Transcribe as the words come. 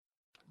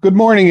Good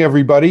morning,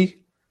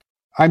 everybody.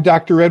 I'm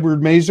Dr.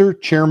 Edward Mazur,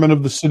 Chairman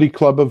of the City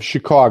Club of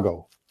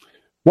Chicago.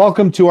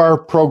 Welcome to our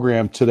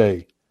program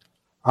today.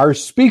 Our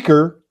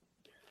speaker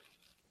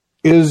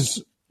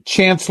is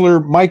Chancellor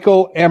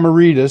Michael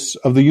Amaritis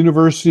of the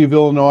University of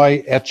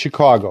Illinois at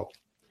Chicago.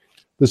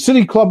 The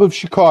City Club of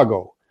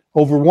Chicago,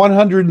 over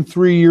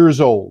 103 years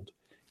old,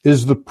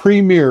 is the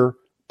premier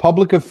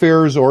public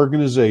affairs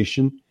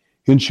organization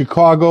in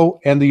Chicago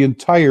and the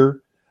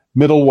entire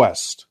Middle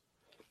West.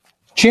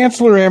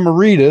 Chancellor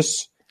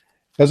Amaritis,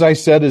 as I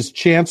said, is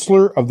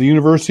Chancellor of the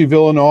University of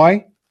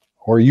Illinois,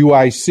 or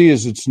UIC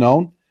as it's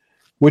known,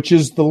 which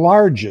is the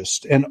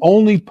largest and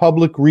only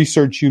public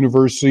research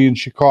university in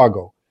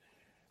Chicago.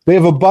 They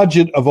have a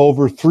budget of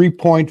over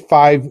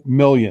 $3.5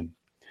 million.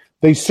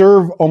 They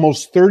serve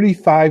almost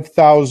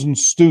 35,000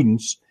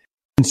 students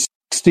in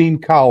 16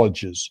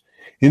 colleges,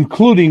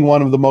 including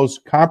one of the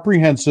most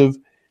comprehensive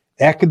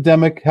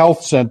academic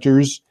health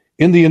centers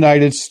in the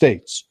United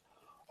States.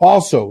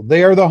 Also,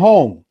 they are the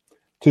home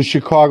to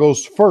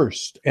Chicago's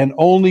first and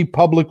only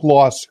public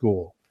law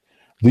school,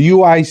 the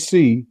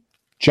UIC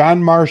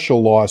John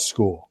Marshall Law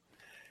School.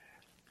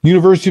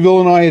 University of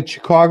Illinois at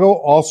Chicago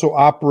also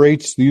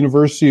operates the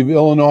University of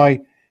Illinois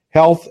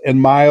Health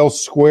and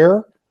Miles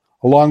Square,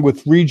 along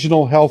with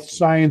regional health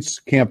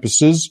science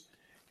campuses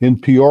in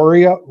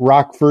Peoria,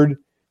 Rockford,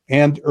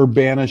 and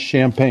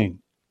Urbana-Champaign.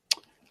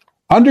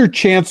 Under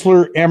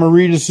Chancellor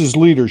Amaritis'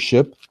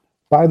 leadership,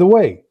 by the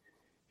way,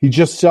 he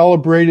just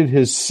celebrated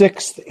his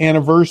 6th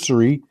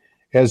anniversary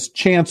as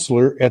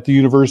Chancellor at the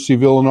University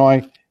of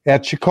Illinois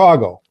at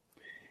Chicago.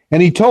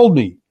 And he told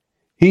me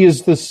he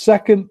is the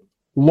second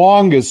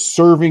longest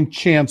serving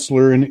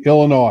Chancellor in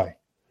Illinois.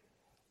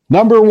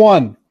 Number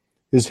 1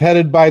 is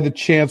headed by the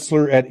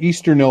Chancellor at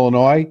Eastern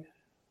Illinois,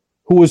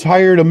 who was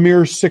hired a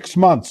mere 6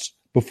 months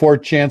before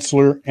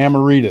Chancellor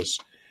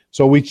Amaritis.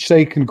 So we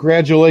say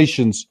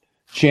congratulations,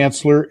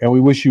 Chancellor, and we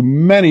wish you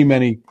many,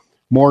 many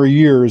more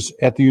years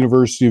at the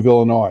University of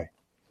Illinois.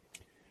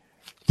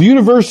 The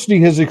university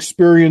has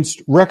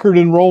experienced record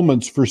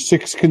enrollments for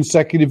 6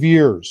 consecutive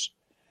years.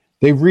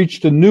 They've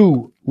reached a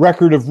new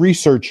record of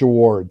research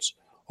awards,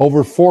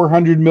 over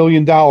 $400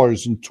 million in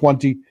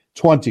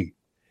 2020.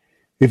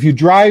 If you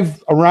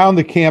drive around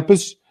the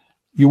campus,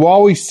 you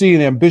always see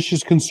an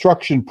ambitious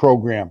construction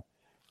program,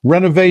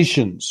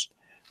 renovations,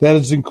 that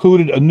has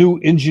included a new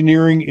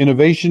engineering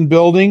innovation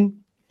building,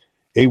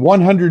 a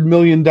 $100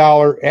 million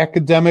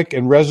academic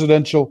and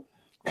residential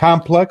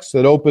complex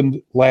that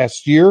opened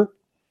last year,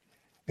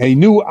 a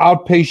new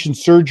outpatient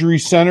surgery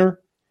center,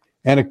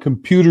 and a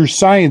computer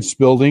science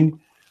building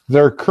that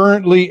are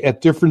currently at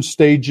different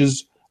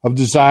stages of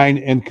design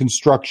and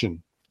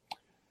construction.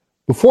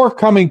 Before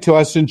coming to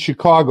us in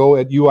Chicago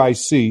at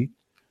UIC,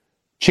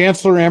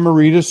 Chancellor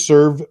Amaritis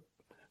served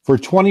for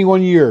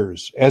 21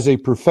 years as a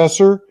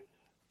professor,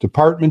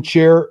 department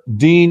chair,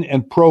 dean,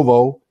 and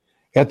provost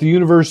at the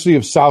University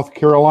of South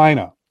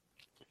Carolina.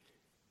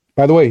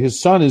 By the way, his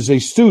son is a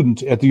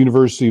student at the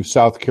University of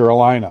South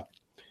Carolina.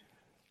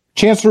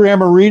 Chancellor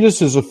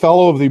Amaritis is a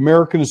fellow of the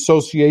American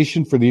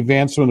Association for the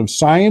Advancement of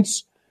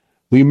Science,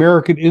 the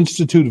American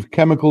Institute of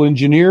Chemical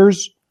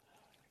Engineers,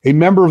 a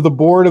member of the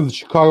board of the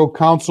Chicago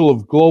Council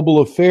of Global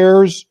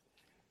Affairs.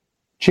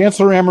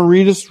 Chancellor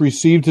Amaritis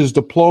received his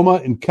diploma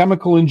in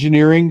chemical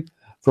engineering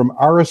from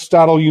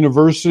Aristotle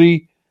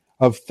University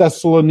of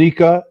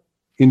Thessalonica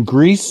in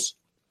Greece,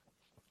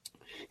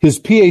 his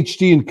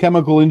PhD in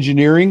chemical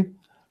engineering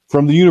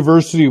from the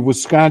University of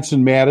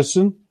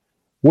Wisconsin-Madison,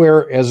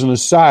 where, as an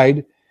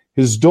aside,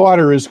 his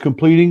daughter is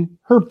completing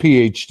her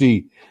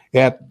PhD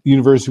at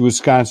University of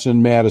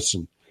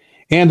Wisconsin-Madison,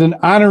 and an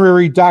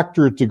honorary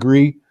doctorate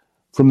degree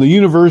from the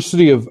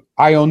University of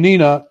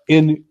Ioannina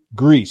in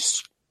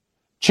Greece.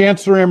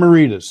 Chancellor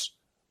Amaritis,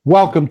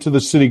 welcome to the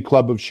City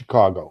Club of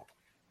Chicago.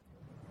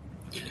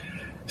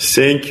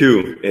 Thank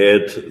you,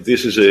 Ed.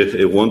 This is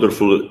a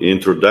wonderful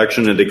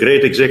introduction and a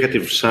great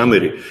executive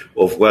summary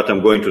of what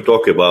I'm going to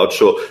talk about.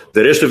 So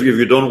the rest of you, if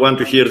you don't want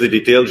to hear the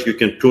details, you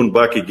can tune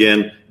back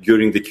again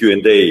during the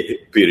Q&A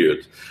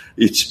period.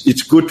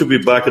 It's good to be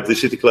back at the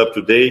City Club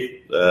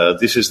today.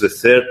 This is the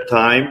 3rd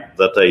time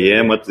that I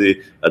am at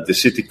the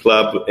City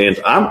Club, and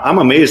I'm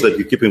amazed that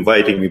you keep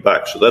inviting me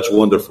back. So that's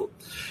wonderful.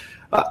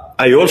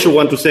 I also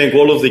want to thank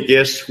all of the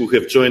guests who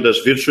have joined us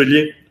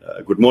virtually.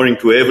 Good morning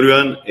to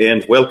everyone,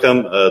 and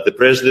welcome the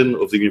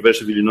President of the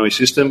University of Illinois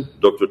System,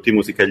 Dr.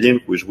 Timothy Kallin,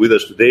 who is with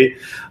us today,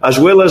 as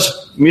well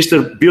as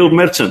Mr. Bill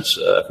Merchants,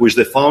 who is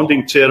the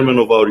founding chairman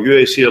of our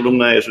UIC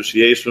Alumni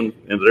Association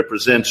and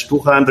represents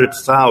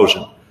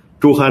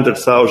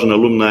 200,000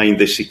 alumni in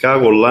the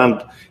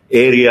Chicagoland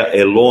area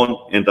alone,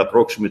 and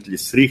approximately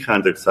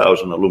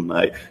 300,000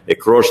 alumni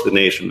across the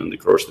nation and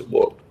across the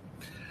world.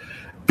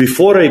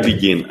 Before I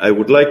begin, I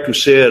would like to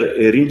share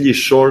a really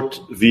short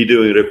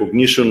video in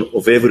recognition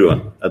of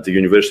everyone at the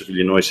University of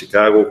Illinois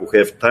Chicago who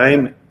have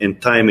time and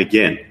time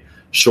again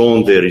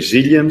shown their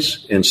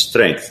resilience and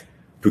strength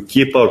to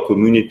keep our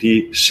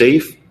community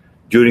safe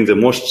during the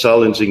most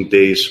challenging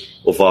days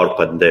of our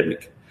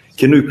pandemic.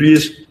 Can we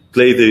please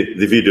play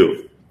the video?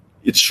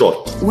 it's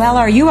short. While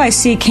our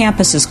UIC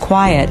campus is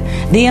quiet,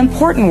 the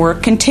important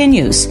work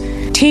continues.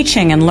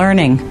 Teaching and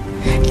learning,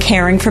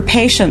 caring for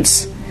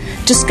patients,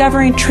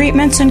 discovering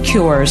treatments and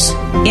cures,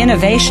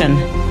 innovation,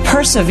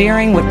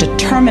 persevering with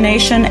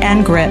determination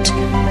and grit.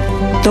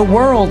 The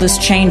world is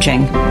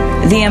changing.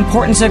 The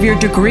importance of your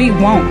degree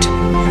won't.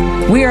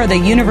 We are the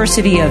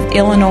University of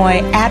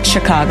Illinois at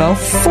Chicago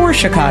for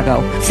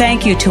Chicago.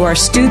 Thank you to our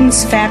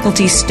students,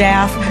 faculty,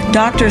 staff,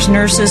 doctors,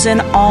 nurses,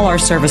 and all our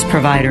service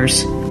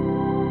providers.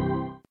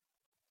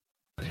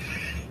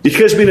 It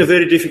has been a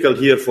very difficult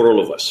year for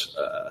all of us.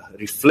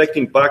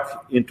 Reflecting back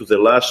into the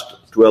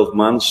last 12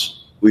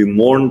 months, we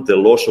mourn the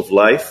loss of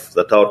life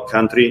that our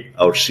country,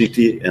 our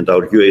city, and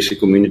our UIC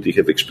community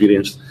have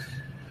experienced.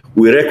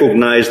 We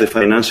recognize the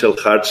financial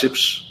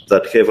hardships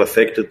that have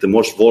affected the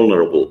most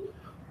vulnerable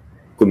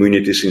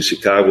communities in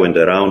Chicago and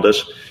around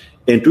us,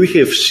 and we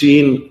have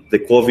seen the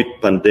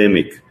COVID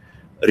pandemic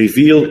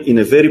reveal in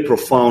a very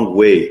profound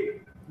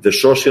way the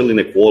social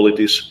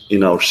inequalities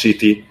in our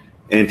city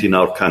and in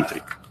our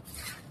country.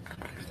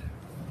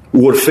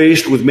 We were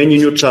faced with many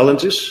new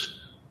challenges,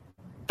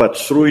 but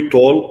through it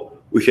all,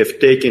 we have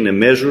taken a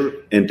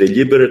measured and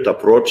deliberate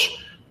approach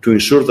to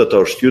ensure that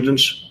our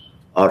students,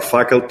 our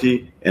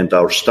faculty, and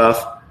our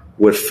staff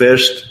were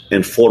first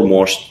and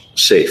foremost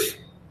safe.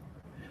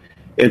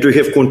 And we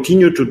have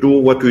continued to do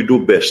what we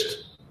do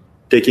best,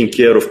 taking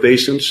care of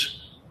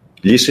patients,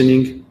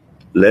 listening,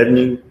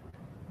 learning,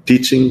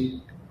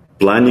 teaching,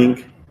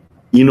 planning,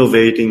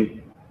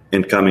 innovating,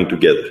 and coming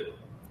together.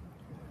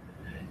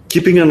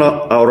 Keeping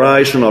our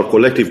eyes on our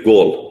collective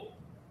goal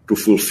to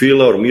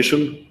fulfill our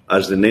mission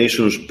as the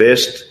nation's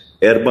best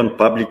urban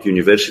public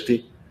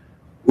university,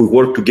 we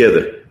work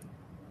together.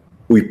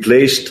 We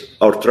placed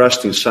our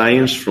trust in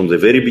science from the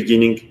very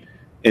beginning,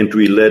 and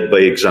we led by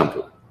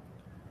example.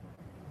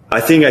 I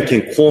think I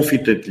can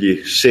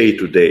confidently say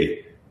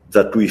today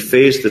that we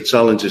faced the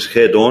challenges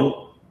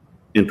head-on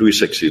and we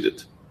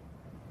succeeded.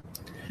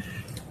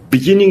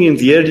 Beginning in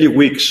the early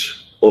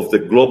weeks of the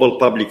global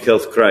public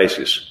health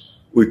crisis,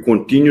 we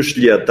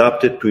continuously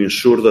adapted to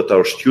ensure that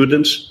our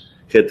students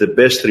had the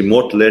best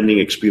remote learning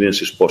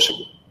experiences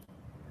possible.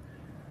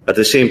 At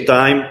the same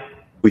time,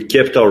 we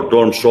kept our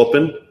dorms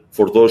open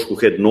for those who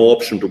had no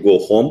option to go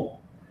home,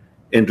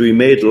 and we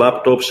made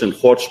laptops and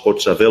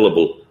hotspots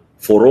available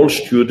for all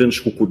students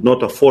who could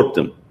not afford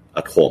them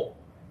at home.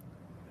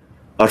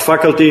 Our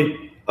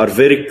faculty are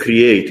very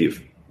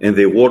creative, and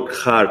they worked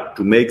hard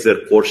to make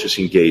their courses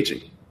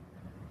engaging.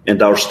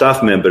 And our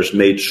staff members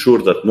made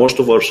sure that most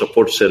of our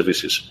support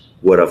services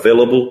were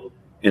available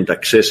and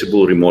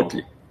accessible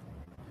remotely.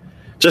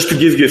 Just to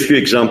give you a few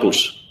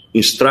examples,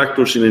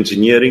 instructors in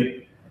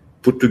engineering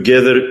put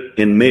together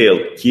and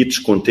mailed kits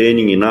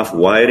containing enough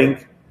wiring,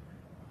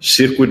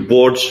 circuit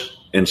boards,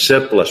 and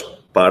surplus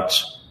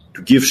parts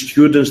to give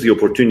students the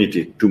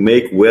opportunity to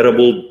make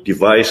wearable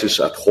devices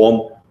at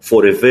home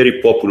for a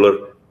very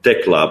popular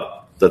tech lab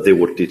that they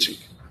were teaching.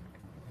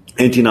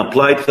 And in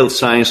applied health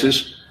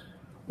sciences,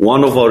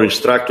 one of our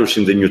instructors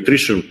in the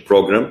nutrition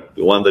program,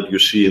 the one that you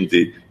see in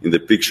the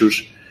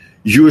pictures,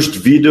 used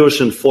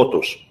videos and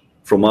photos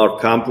from our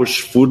campus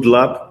food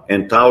lab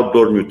and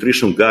outdoor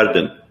nutrition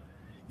garden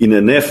in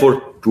an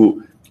effort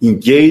to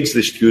engage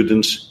the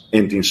students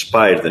and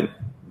inspire them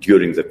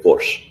during the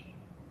course.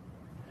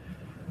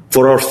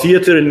 For our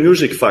theater and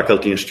music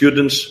faculty and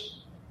students,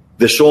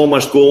 the show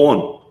must go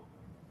on,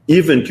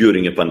 even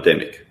during a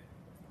pandemic.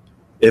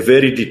 A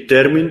very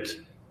determined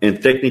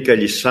and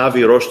technically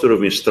savvy roster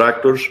of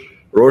instructors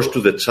rose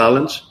to the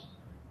challenge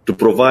to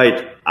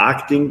provide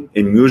acting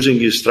and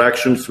music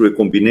instruction through a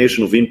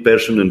combination of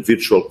in-person and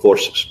virtual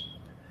courses.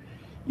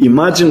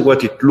 Imagine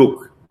what it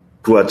looked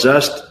to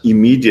adjust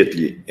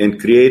immediately and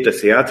create a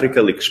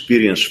theatrical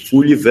experience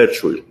fully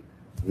virtual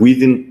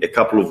within a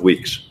couple of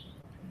weeks.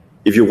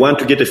 If you want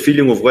to get a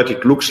feeling of what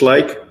it looks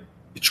like,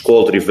 it's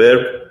called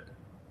Reverb,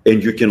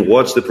 and you can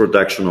watch the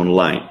production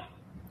online.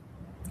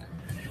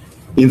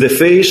 In the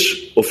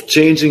face of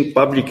changing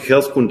public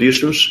health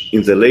conditions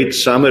in the late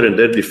summer and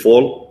early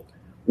fall,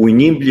 we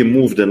nimbly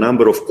moved a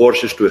number of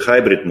courses to a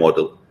hybrid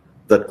model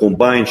that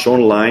combines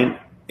online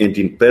and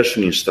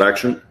in-person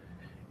instruction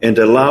and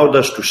allowed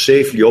us to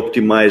safely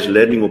optimize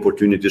learning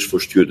opportunities for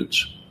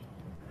students.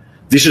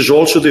 This is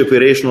also the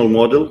operational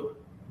model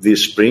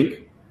this spring,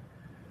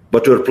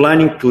 but we're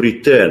planning to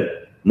return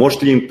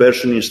mostly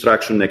in-person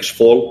instruction next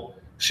fall,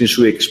 since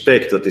we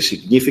expect that a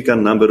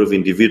significant number of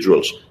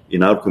individuals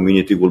in our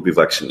community will be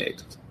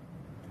vaccinated.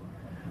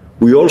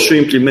 We also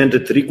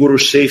implemented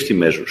rigorous safety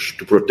measures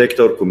to protect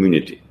our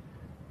community,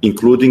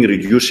 including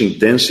reducing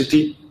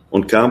density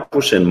on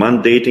campus and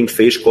mandating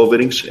face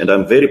coverings, and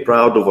I'm very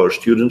proud of our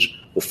students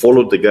who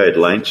followed the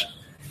guidelines,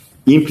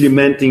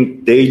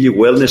 implementing daily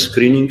wellness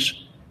screenings,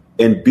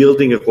 and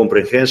building a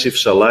comprehensive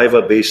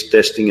saliva-based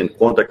testing and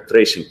contact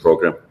tracing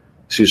program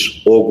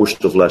since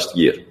August of last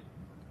year.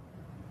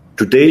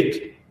 To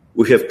date,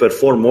 we have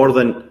performed more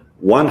than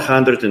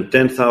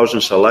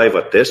 110,000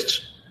 saliva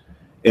tests,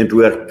 and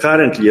we are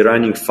currently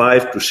running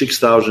 5,000 to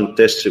 6,000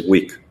 tests a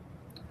week.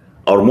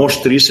 Our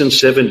most recent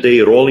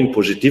 7-day rolling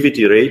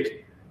positivity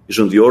rate is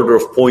on the order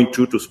of 0.2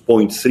 to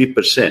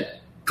 0.3%,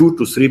 2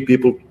 to 3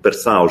 people per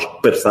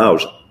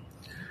thousand.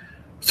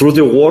 Through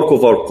the work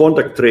of our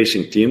contact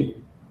tracing team,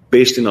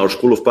 based in our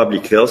School of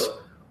Public Health,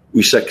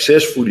 we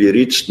successfully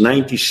reached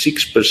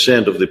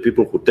 96% of the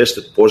people who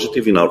tested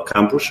positive in our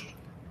campus,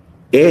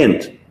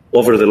 and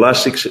over the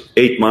last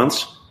 6-8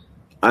 months,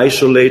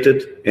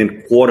 isolated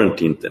and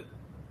quarantined them.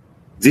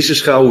 This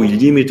is how we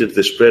limited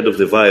the spread of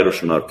the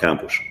virus on our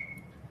campus.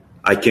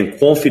 I can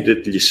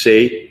confidently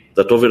say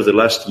that over the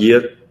last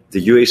year,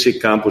 the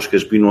UAC campus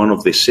has been one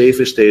of the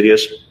safest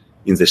areas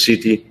in the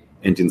city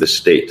and in the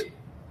state.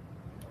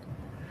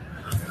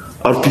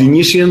 Our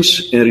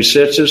clinicians and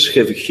researchers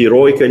have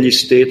heroically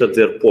stayed at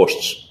their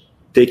posts,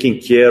 taking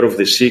care of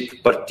the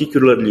sick,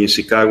 particularly in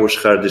Chicago's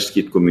hardest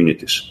hit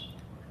communities.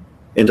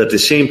 And at the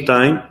same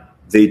time,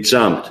 they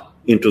jumped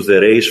into the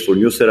race for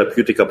new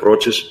therapeutic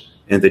approaches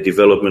and the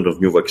development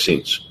of new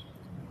vaccines.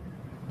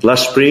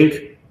 Last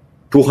spring,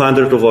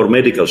 200 of our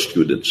medical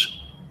students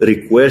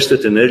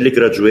requested an early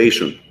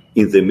graduation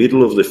in the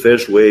middle of the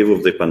first wave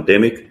of the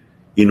pandemic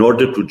in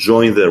order to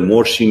join their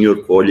more senior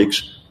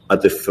colleagues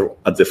at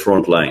the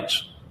front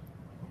lines.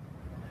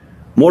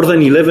 More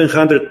than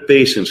 1,100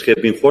 patients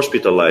have been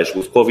hospitalized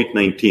with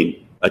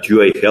COVID-19 at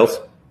UA Health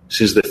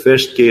since the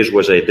first case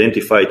was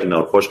identified in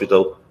our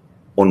hospital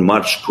on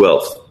March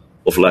 12th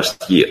of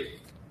last year.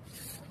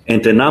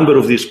 And a number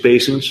of these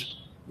patients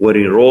were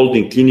enrolled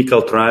in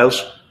clinical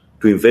trials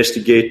to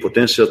investigate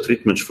potential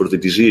treatments for the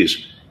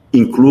disease,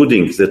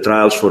 including the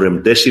trials for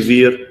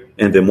remdesivir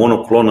and the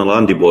monoclonal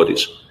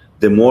antibodies,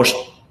 the most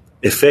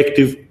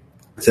effective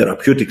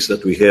therapeutics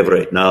that we have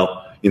right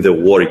now in the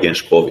war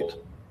against COVID.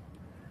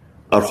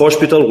 Our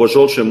hospital was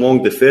also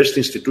among the first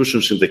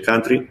institutions in the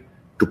country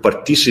to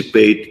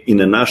participate in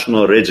a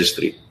national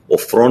registry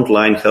of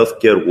frontline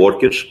healthcare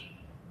workers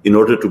in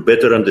order to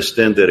better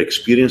understand their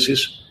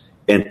experiences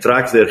and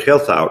track their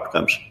health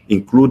outcomes,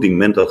 including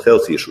mental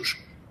health issues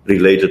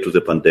related to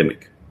the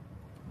pandemic.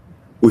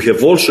 We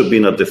have also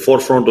been at the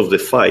forefront of the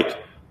fight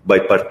by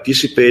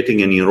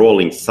participating and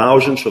enrolling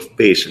thousands of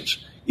patients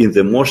in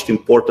the most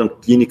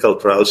important clinical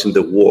trials in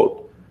the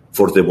world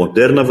for the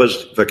Moderna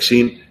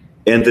vaccine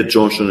and the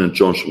Johnson &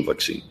 Johnson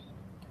vaccine.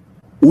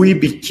 We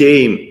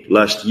became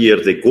last year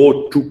the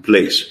go-to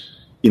place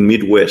in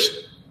Midwest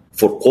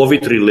for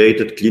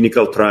COVID-related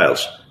clinical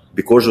trials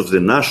because of the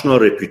national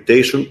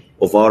reputation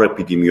of our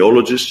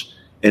epidemiologists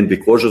and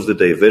because of the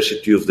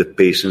diversity of the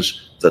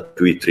patients that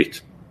we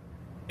treat.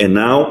 And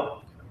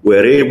now we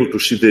are able to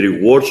see the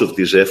rewards of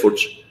these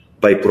efforts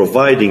by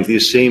providing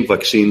these same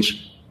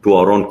vaccines to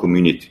our own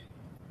community.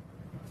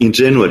 In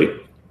January,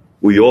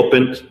 we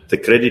opened the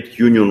Credit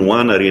Union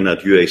One Arena at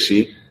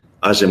UAC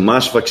as a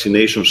mass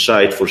vaccination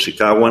site for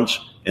Chicagoans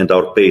and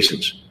our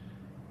patients,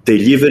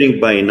 delivering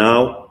by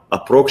now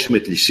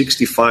approximately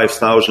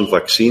 65,000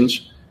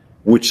 vaccines,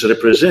 which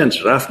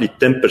represents roughly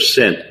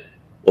 10%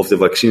 of the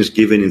vaccines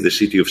given in the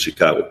city of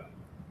Chicago.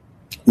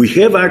 We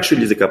have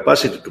actually the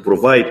capacity to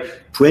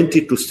provide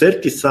 20 to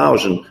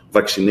 30,000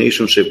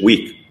 vaccinations a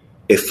week,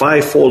 a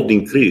 5-fold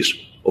increase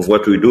of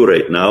what we do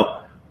right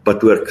now,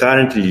 but we are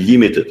currently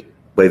limited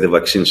by the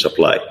vaccine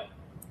supply.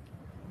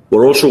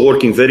 We're also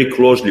working very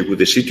closely with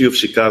the City of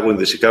Chicago and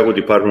the Chicago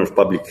Department of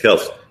Public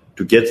Health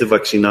to get the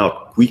vaccine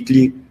out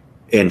quickly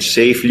and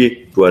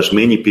safely to as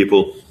many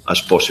people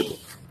as possible.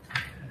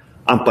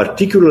 I'm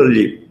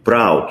particularly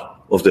proud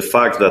of the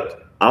fact that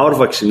our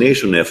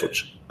vaccination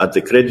efforts at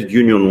the Credit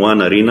Union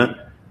One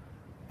Arena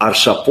are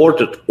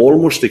supported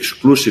almost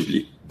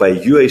exclusively by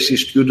UAC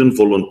student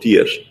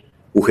volunteers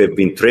who have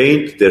been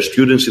trained, they're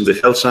students in the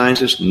health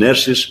sciences,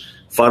 nurses,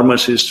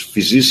 pharmacists,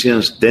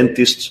 physicians,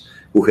 dentists,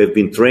 who have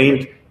been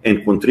trained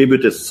and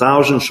contributed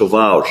thousands of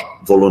hours,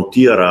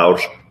 volunteer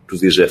hours, to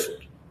this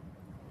effort.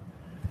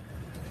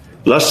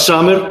 Last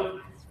summer,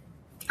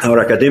 our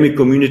academic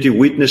community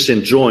witnessed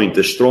and joined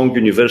the strong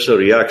universal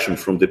reaction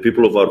from the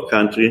people of our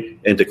country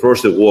and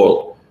across the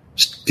world,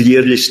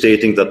 clearly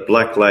stating that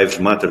Black Lives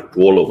Matter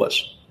to all of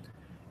us.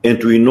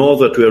 And we know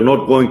that we are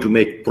not going to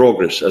make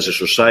progress as a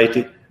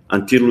society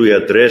until we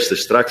address the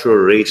structural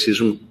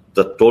racism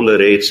that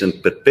tolerates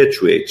and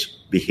perpetuates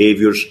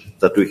behaviors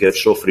that we have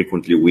so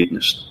frequently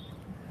witnessed.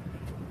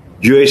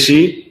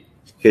 UAC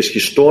has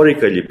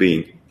historically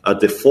been at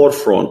the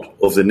forefront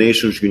of the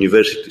nation's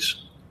universities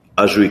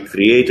as we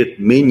created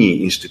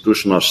many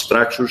institutional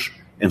structures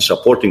and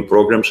supporting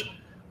programs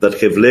that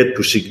have led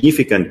to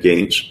significant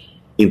gains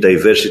in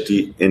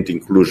diversity and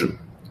inclusion.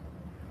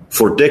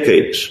 For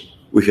decades,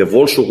 we have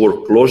also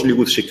worked closely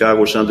with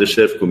Chicago's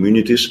underserved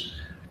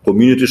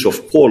communities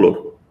of color,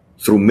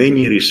 through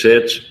many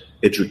research,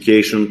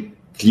 education,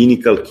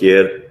 clinical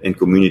care, and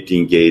community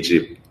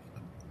engagement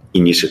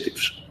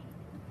initiatives.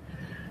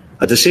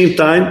 At the same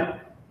time,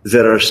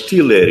 there are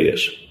still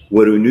areas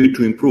where we need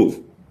to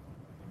improve,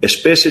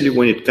 especially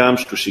when it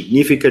comes to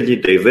significantly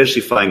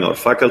diversifying our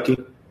faculty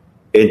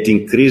and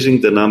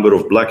increasing the number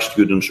of Black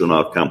students on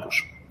our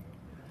campus.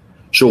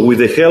 So with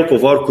the help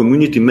of our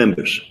community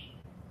members,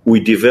 we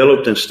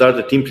developed and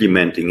started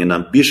implementing an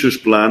ambitious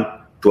plan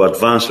to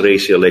advance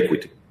racial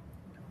equity.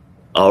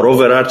 Our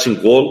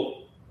overarching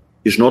goal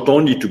is not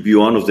only to be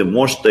one of the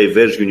most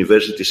diverse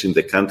universities in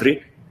the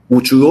country,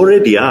 which we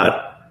already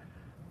are,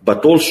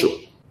 but also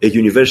a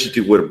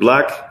university where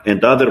Black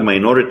and other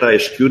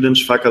minoritized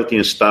students, faculty,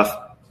 and staff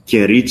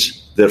can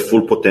reach their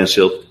full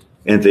potential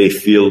and they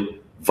feel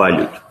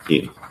valued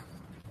in.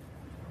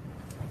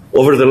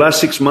 Over the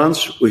last 6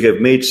 months, we have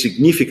made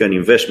significant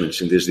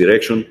investments in this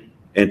direction,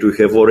 and we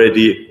have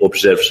already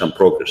observed some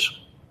progress.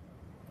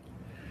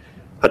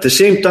 At the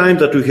same time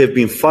that we have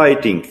been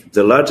fighting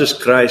the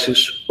largest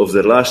crisis of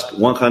the last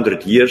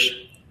 100 years,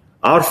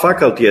 our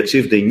faculty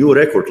achieved a new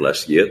record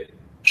last year,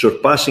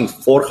 surpassing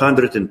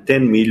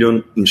 410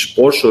 million in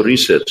sponsored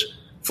research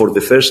for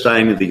the first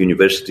time in the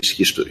university's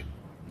history.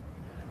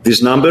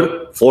 This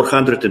number,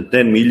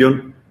 410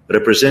 million,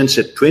 represents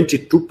a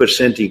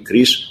 22%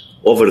 increase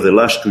over the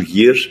last 2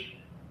 years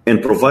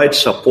and provides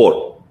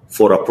support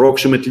for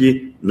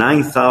approximately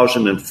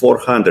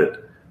 9,400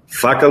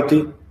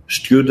 faculty,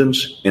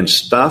 students, and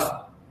staff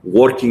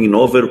working in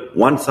over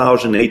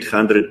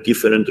 1,800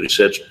 different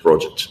research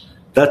projects.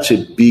 That's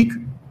a big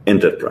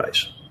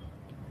enterprise.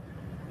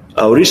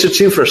 Our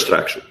research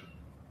infrastructure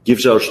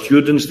gives our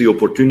students the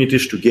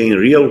opportunities to gain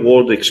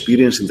real-world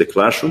experience in the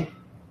classroom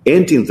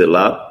and in the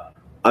lab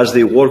as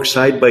they work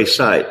side by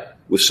side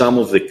with some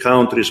of the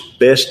country's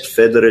best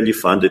federally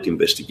funded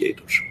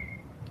investigators.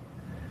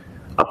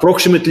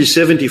 Approximately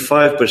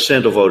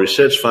 75% of our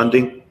research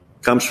funding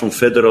comes from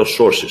federal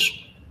sources,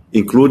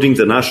 including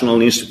the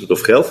National Institute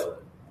of Health,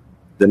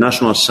 the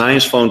National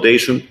Science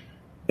Foundation,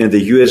 and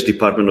the U.S.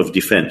 Department of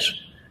Defense,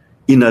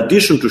 in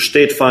addition to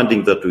state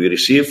funding that we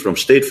receive from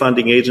state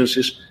funding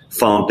agencies,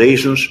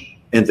 foundations,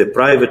 and the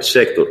private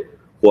sector,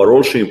 who are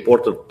also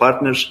important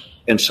partners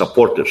and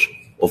supporters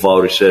of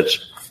our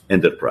research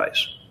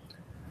enterprise.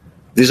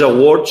 These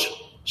awards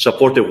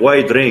support a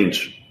wide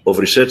range of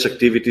research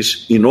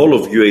activities in all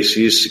of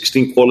UAC's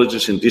 16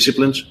 colleges and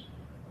disciplines,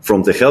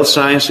 from the health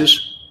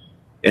sciences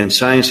and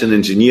science and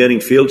engineering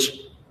fields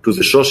to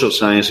the social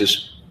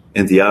sciences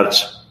and the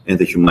arts and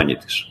the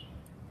humanities.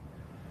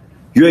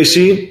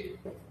 UAC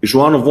is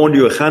one of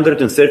only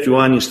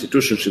 131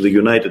 institutions in the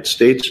United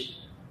States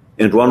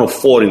and one of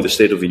 4 in the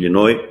state of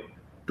Illinois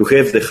to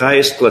have the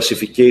highest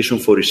classification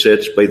for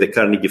research by the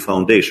Carnegie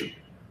Foundation.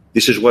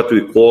 This is what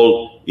we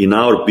call in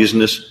our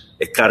business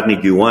a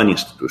Carnegie One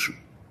institution.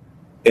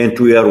 And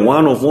we are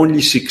one of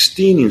only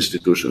 16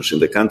 institutions in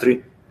the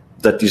country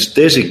that is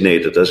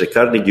designated as a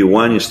Carnegie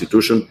One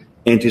institution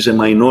and is a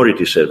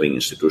minority-serving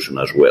institution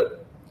as well.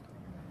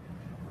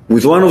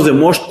 With one of the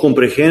most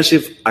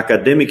comprehensive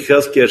academic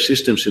healthcare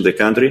systems in the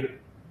country,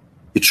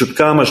 it should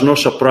come as no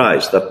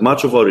surprise that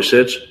much of our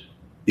research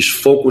is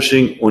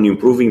focusing on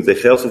improving the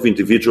health of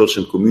individuals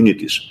and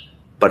communities,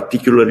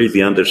 particularly the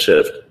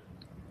underserved.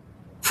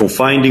 From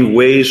finding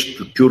ways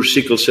to cure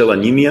sickle cell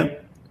anemia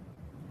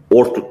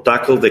or to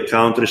tackle the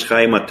country's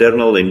high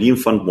maternal and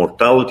infant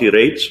mortality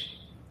rates,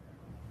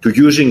 to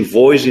using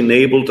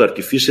voice-enabled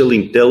artificial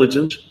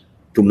intelligence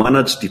to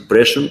manage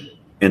depression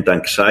and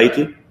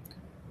anxiety,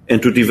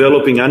 and to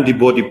developing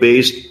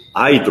antibody-based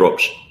eye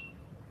drops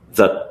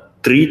that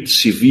treat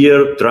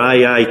severe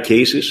dry eye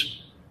cases,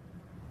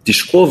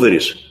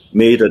 discoveries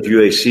made at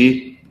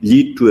UAC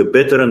lead to a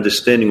better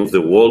understanding of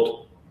the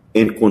world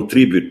and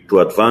contribute to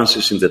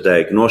advances in the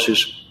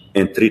diagnosis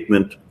and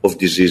treatment of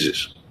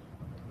diseases.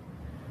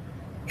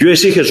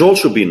 UAC has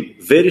also been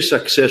very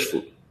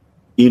successful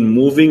in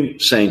moving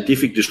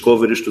scientific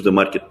discoveries to the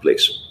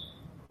marketplace.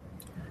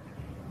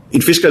 In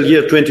fiscal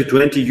year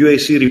 2020,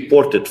 UAC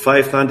reported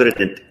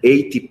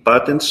 580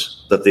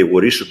 patents that they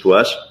were issued to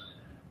us,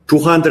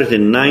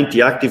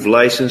 290 active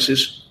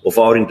licenses of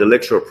our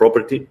intellectual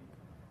property,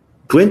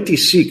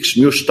 26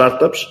 new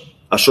startups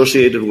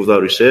associated with our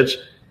research,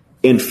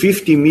 and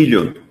 50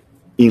 million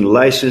in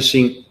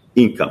licensing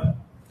income.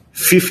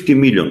 50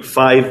 million,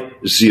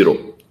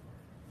 50.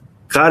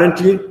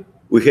 Currently,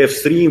 we have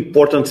 3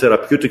 important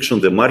therapeutics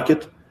on the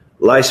market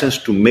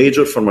licensed to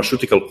major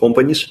pharmaceutical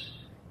companies,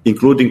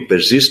 including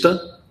Persista,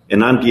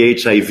 an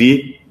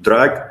anti-HIV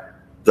drug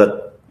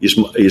that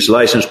is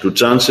licensed to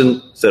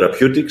Janssen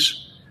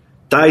Therapeutics,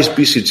 Tice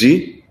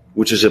BCG,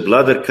 which is a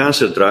bladder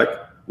cancer drug,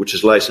 which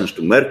is licensed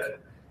to Merck,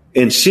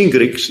 and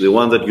Shingrix, the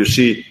one that you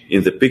see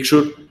in the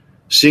picture,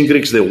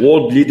 Shingrix, the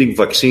world-leading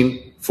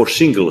vaccine for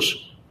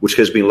shingles, which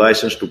has been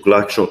licensed to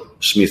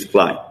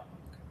GlaxoSmithKline.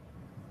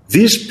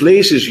 This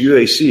places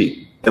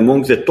UAC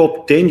among the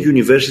top 10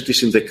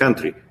 universities in the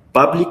country,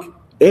 public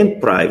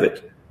and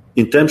private,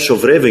 in terms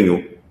of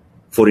revenue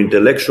for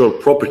intellectual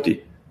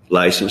property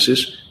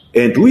licenses,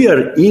 and we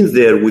are in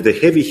there with the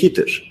heavy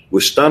hitters,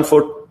 with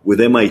Stanford, with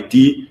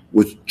MIT,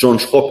 with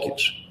Johns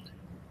Hopkins.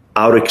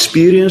 Our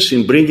experience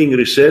in bringing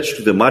research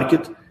to the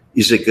market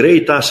is a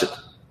great asset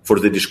for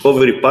the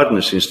Discovery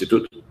Partners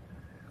Institute,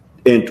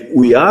 and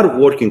we are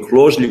working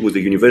closely with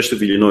the University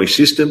of Illinois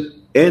system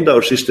and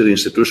our sister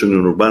institution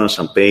in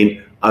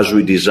Urbana-Champaign as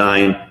we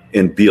design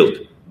and build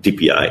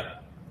DPI.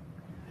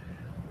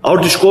 Our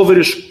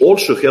discoveries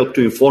also help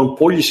to inform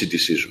policy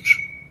decisions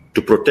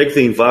to protect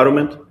the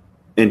environment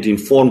and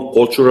inform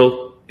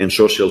cultural and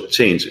social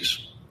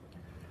changes.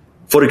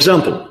 For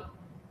example,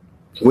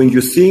 when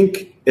you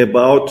think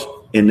about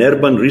an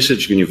urban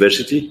research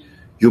university,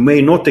 you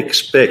may not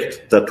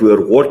expect that we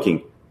are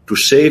working to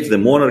save the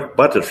monarch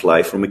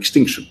butterfly from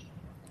extinction.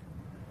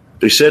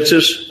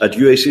 Researchers at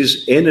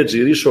UIC's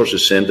Energy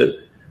Resources Center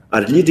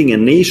are leading a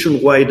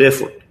nationwide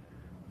effort,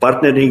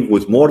 partnering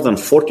with more than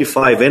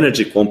 45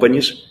 energy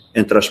companies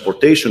and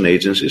transportation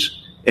agencies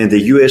and the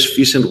U.S.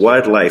 Fish and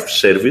Wildlife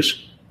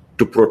Service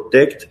to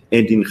protect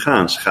and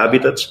enhance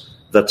habitats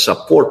that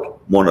support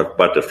monarch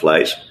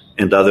butterflies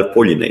and other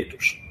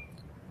pollinators.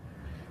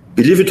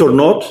 Believe it or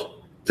not,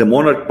 the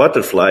monarch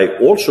butterfly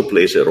also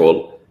plays a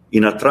role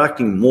in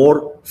attracting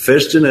more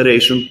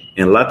first-generation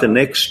and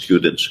Latinx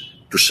students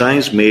to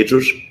science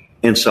majors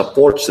and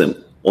supports them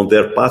on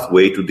their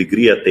pathway to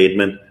degree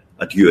attainment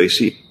at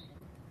UIC.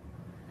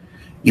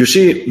 You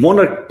see,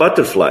 monarch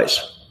butterflies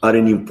are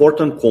an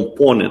important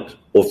component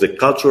of the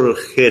cultural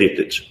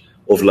heritage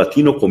of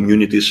Latino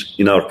communities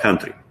in our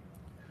country.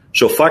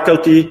 So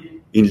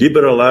faculty in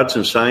liberal arts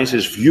and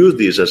sciences view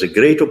this as a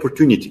great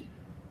opportunity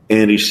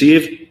and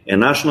received a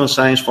National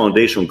Science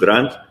Foundation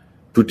grant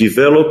to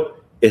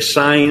develop a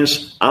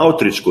science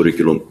outreach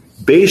curriculum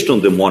based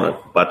on the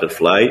monarch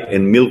butterfly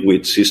and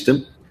milkweed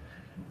system,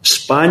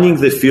 spanning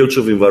the fields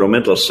of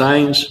environmental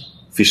science,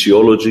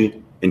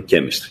 physiology, and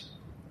chemistry.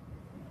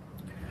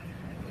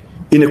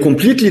 In a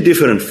completely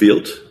different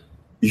field,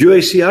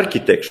 UIC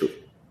Architecture,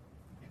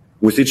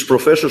 with its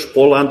professors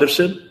Paul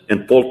Anderson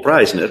and Paul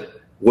Preisner,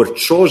 were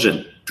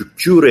chosen to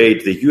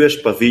curate the US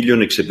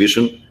Pavilion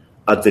exhibition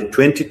at the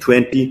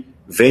 2020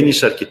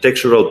 Venice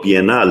Architectural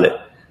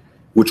Biennale,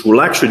 which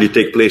will actually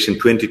take place in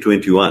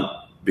 2021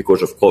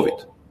 because of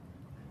COVID.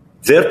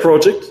 Their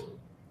project,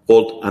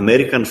 called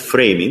American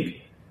Framing,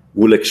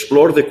 will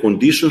explore the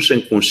conditions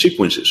and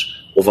consequences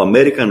of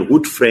American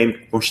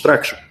wood-framed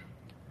construction.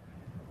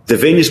 The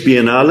Venice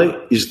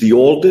Biennale is the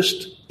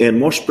oldest and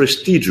most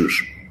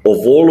prestigious of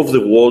all of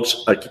the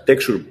world's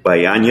architecture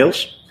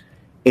biennials,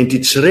 and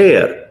it's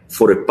rare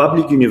for a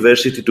public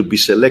university to be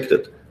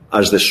selected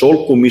as the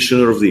sole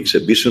commissioner of the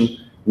exhibition,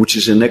 which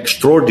is an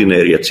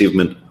extraordinary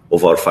achievement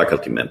of our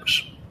faculty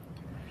members.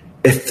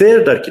 A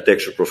third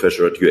architecture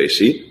professor at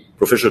UIC,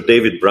 Professor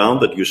David Brown,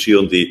 that you see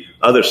on the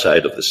other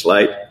side of the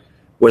slide,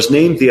 was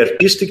named the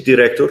artistic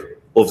director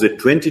of the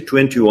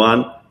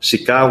 2021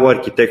 Chicago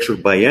Architecture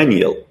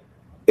Biennial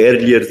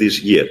earlier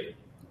this year.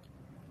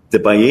 The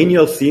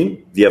biennial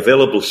theme, The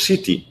Available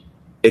City,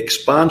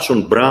 expands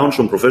on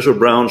Professor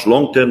Brown's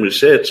long-term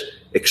research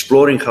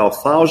exploring how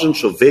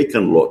thousands of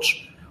vacant lots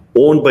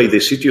owned by the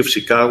city of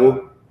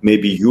Chicago may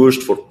be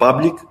used for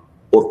public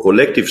or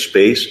collective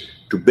space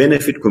to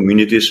benefit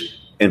communities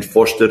and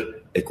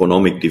foster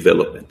economic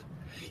development.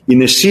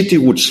 In a city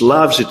which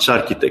loves its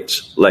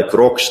architects like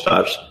rock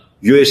stars,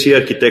 UIC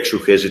Architecture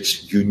has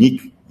its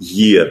unique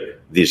year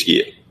this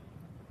year.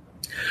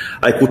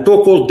 I could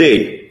talk all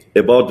day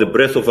about the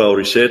breadth of our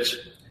research,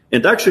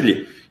 and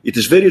actually it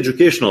is very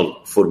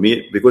educational for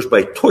me because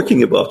by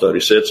talking about our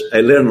research,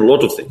 I learn a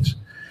lot of things.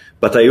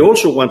 But I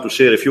also want to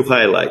share a few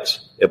highlights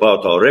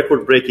about our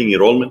record-breaking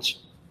enrollments,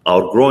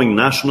 our growing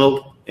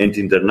national and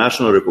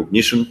international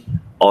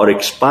recognition, our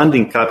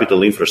expanding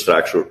capital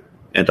infrastructure,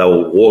 and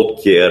our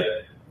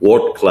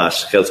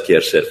world-class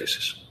healthcare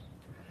services.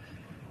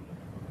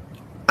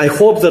 I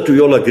hope that we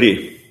all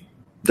agree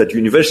that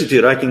university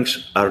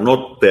rankings are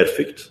not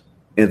perfect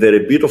and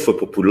they're a bit of a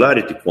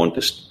popularity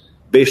contest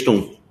based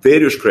on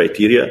various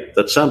criteria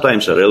that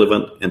sometimes are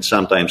relevant and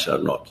sometimes are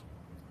not.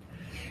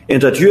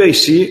 And at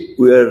UIC,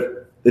 we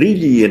are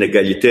really an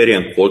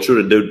egalitarian culture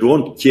and they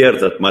don't care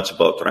that much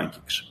about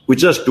rankings. We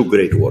just do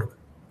great work.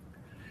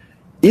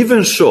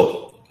 Even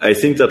so, I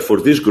think that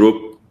for this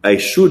group, I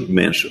should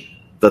mention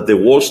that the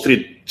Wall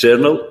Street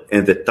Journal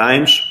and the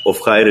Times of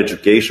Higher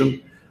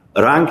Education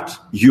ranked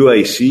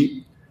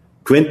UIC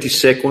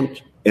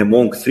 22nd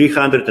among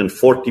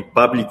 340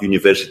 public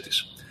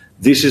universities.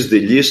 This is the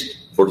list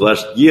for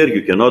last year.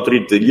 You cannot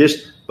read the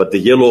list, but the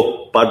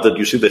yellow part that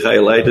you see the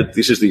highlighted,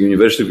 this is the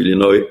University of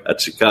Illinois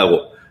at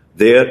Chicago.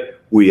 There,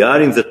 we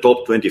are in the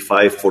top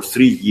 25 for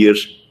 3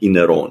 years in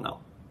a row now.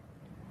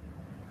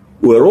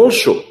 We are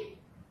also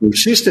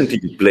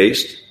consistently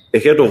placed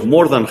ahead of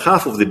more than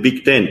half of the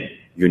Big Ten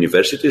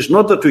universities.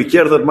 Not that we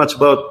care that much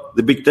about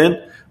the Big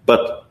Ten,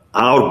 but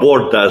our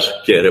board does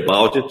care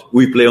about it.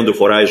 We play on the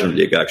Horizon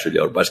League, actually,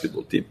 our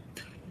basketball team.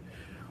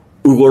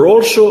 We were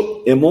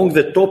also among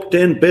the top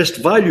 10 best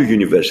value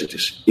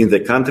universities in the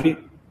country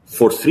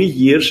for 3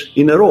 years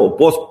in a row,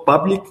 both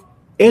public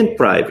and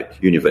private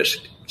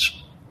universities.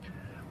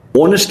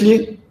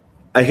 Honestly,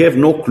 I have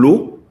no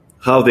clue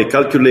how they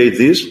calculate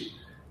this,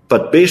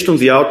 but based on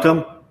the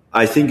outcome,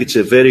 I think it's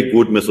a very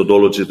good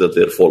methodology that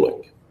they're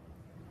following.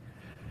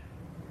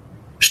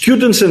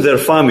 Students and their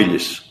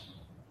families,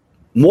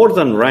 more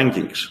than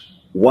rankings,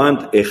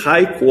 want a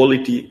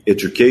high-quality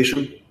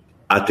education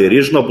at a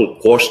reasonable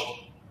cost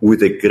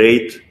with a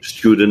great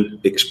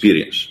student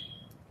experience.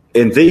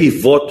 And they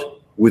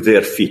vote with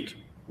their feet.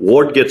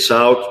 Word gets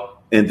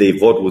out, and they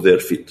vote with their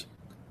feet.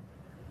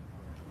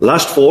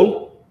 Last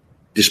fall,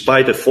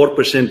 despite a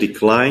 4%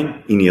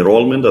 decline in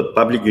enrollment at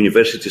public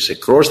universities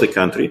across the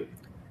country,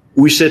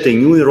 we set a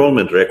new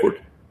enrollment record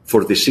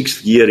for the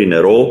 6th year in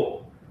a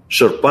row,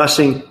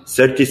 surpassing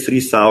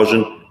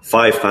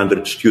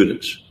 33,500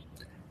 students.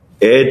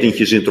 Ed, in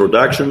his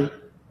introduction,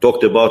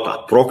 talked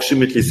about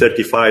approximately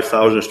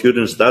 35,000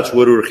 students. That's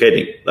where we're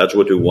heading. That's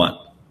what we want.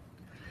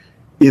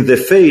 In the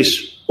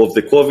face of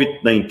the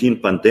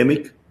COVID-19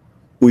 pandemic,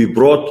 we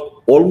brought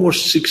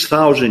almost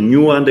 6,000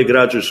 new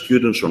undergraduate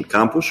students on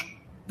campus,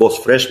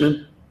 both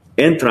freshmen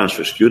and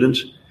transfer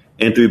students,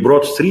 and we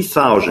brought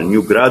 3,000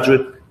 new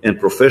graduate and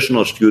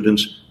professional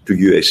students to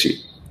USC.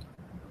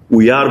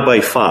 We are by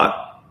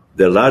far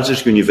the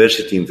largest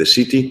university in the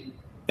city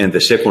and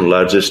the second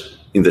largest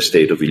in the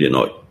state of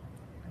Illinois.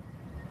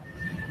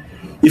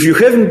 If you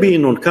haven't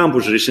been on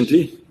campus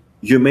recently,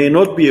 you may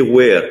not be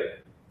aware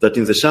that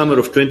in the summer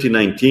of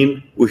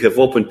 2019, we have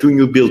opened 2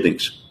 new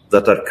buildings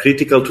that are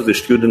critical to the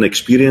student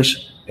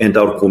experience and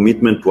our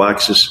commitment to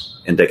access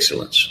and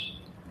excellence.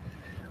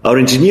 Our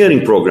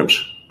engineering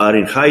programs are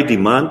in high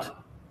demand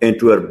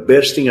and we are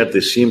bursting at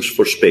the seams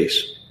for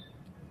space.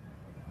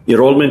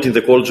 Enrollment in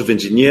the College of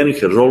Engineering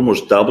has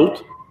almost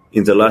doubled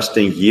in the last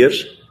 10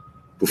 years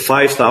to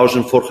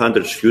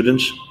 5,400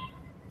 students,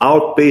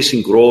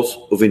 outpacing growth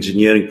of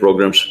engineering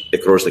programs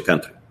across the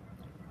country.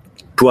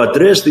 To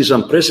address this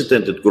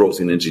unprecedented growth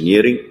in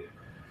engineering,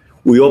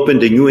 we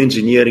opened a new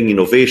engineering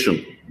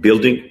innovation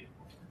building,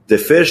 the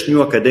first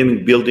new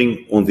academic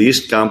building on the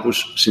East Campus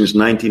since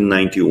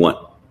 1991.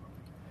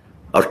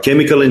 Our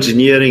chemical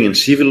engineering and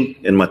civil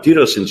and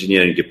materials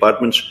engineering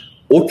departments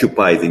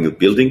occupy the new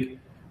building,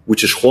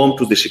 which is home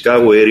to the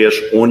Chicago area's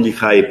only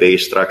high-bay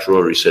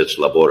structural research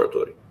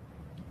laboratory.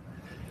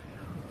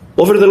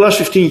 Over the last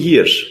 15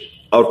 years,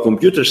 our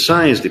computer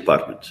science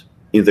department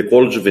in the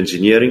College of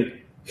Engineering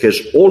has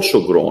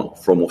also grown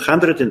from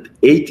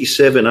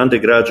 187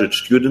 undergraduate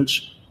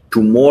students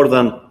to more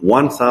than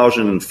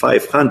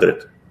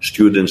 1,500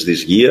 students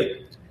this year,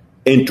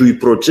 and we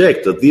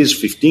project that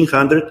these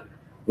 1,500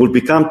 will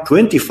become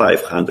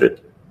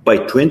 2,500 by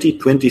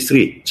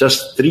 2023,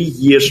 just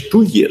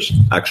 2 years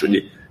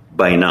actually,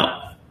 by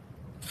now.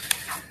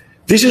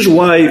 This is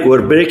why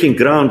we're breaking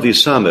ground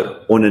this summer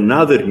on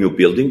another new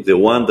building, the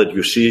one that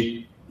you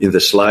see in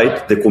the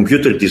slide, the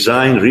Computer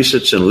Design,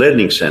 Research and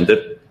Learning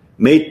Center,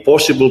 made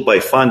possible by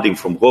funding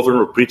from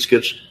Governor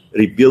Pritzker's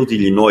Rebuild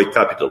Illinois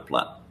Capital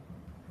Plan.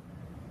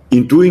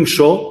 In doing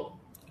so,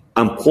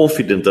 I'm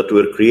confident that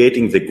we're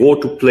creating the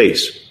go-to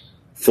place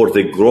for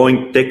the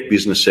growing tech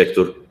business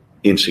sector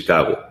in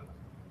Chicago.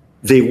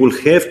 They will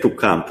have to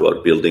come to our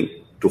building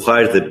to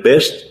hire the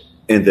best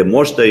and the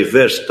most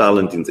diverse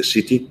talent in the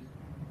city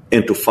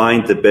and to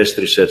find the best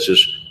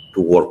researchers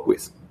to work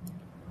with.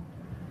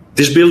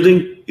 This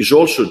building is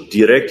also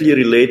directly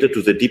related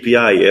to the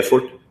DPI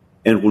effort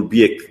and will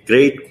be a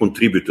great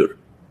contributor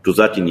to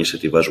that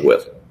initiative as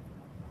well.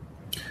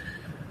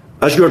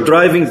 As you're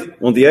driving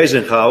on the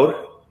Eisenhower,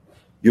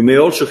 you may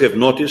also have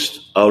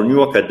noticed our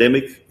new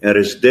academic and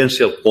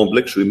residential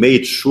complex. We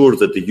made sure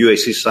that the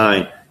USC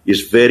sign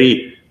is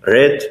very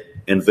red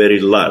and very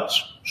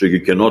large, so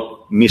you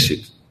cannot miss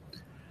it.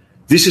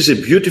 This is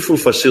a beautiful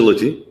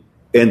facility,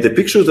 and the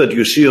picture that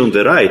you see on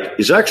the right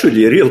is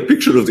actually a real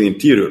picture of the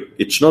interior.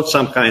 It's not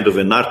some kind of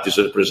an artist's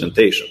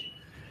representation.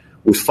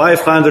 With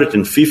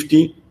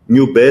 550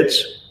 new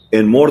beds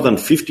and more than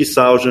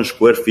 50,000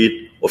 square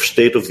feet of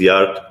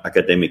state-of-the-art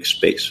academic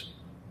space.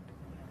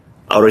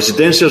 Our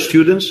residential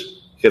students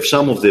have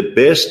some of the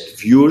best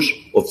views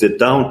of the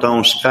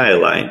downtown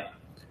skyline,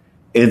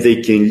 and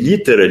they can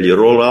literally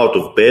roll out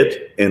of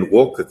bed and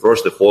walk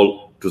across the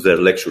hall to their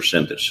lecture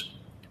centers.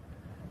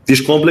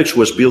 This complex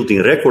was built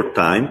in record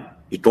time.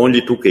 It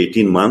only took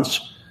 18 months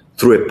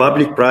through a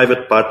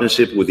public-private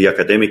partnership with the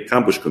academic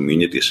campus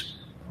communities,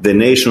 the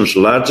nation's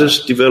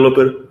largest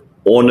developer,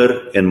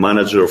 owner, and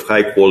manager of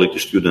high-quality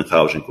student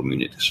housing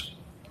communities.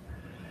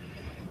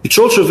 It's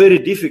also very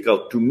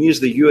difficult to miss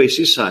the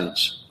USC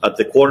signs at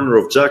the corner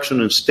of Jackson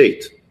and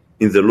State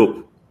in the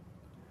Loop.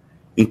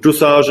 In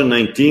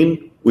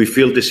 2019, we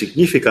filled a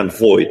significant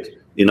void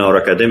in our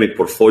academic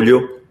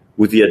portfolio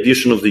with the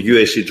addition of the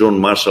USC John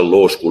Marshall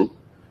Law School,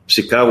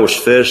 Chicago's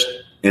first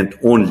and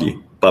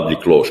only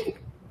public law school.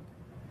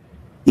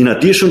 In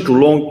addition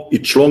to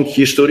its long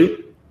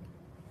history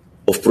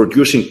of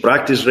producing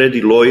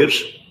practice-ready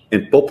lawyers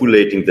and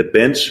populating the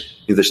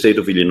bench in the state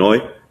of Illinois,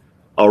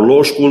 our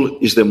law school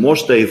is the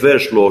most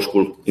diverse law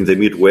school in the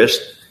Midwest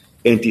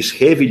and is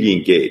heavily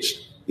engaged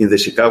in the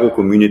Chicago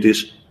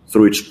communities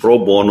through its pro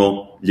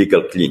bono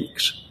legal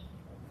clinics.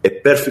 A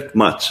perfect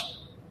match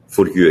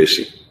for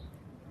USC.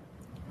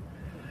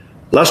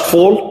 Last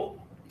fall,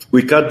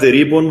 we cut the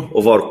ribbon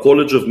of our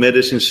College of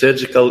Medicine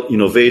Surgical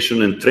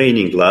Innovation and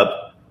Training Lab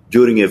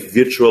during a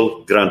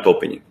virtual grand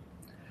opening.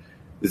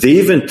 They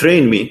even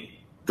trained me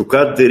to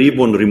cut the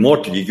ribbon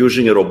remotely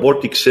using a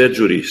robotic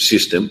surgery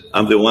system.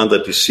 I'm the one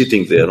that is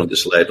sitting there on the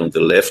slide on the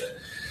left.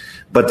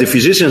 But the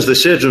physicians, the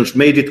surgeons,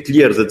 made it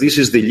clear that this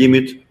is the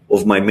limit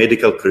of my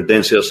medical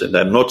credentials and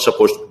I'm not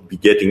supposed to be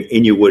getting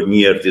anywhere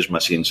near these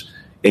machines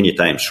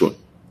anytime soon.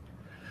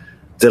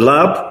 The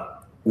lab,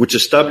 which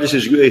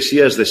establishes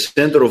UIC as the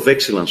center of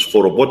excellence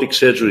for robotic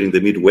surgery in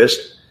the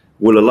Midwest,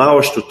 will allow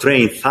us to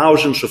train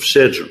thousands of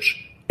surgeons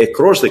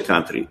across the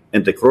country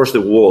and across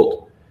the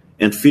world,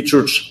 and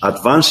features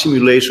advanced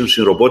simulations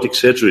in robotic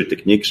surgery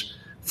techniques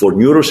for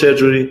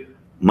neurosurgery,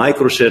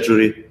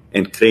 microsurgery,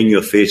 and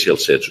craniofacial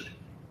surgery.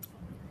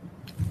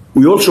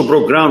 We also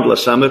broke ground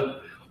last summer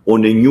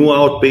on a new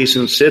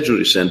outpatient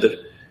surgery center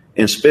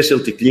and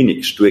specialty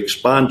clinics to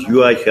expand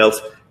UI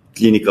Health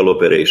clinical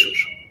operations.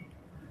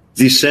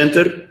 This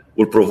center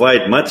will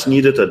provide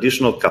much-needed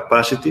additional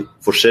capacity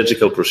for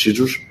surgical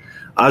procedures,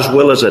 as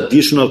well as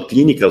additional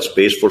clinical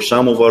space for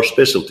some of our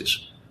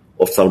specialties: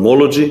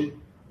 ophthalmology,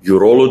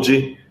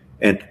 urology,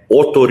 and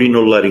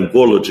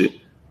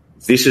otorhinolaryngology.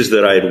 This is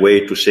the right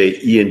way to say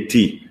ENT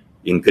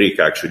in Greek,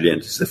 actually,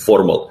 and it's the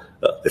formal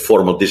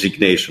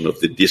designation of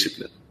the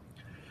discipline.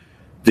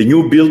 The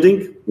new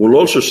building will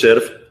also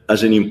serve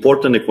as an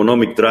important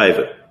economic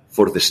driver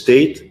for the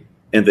state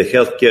and the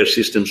healthcare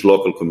system's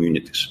local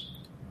communities.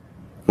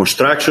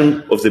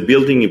 Construction of the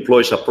building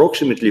employs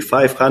approximately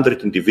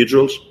 500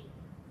 individuals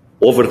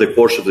over the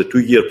course of the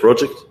 2-year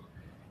project,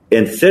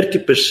 and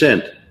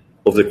 30%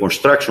 of the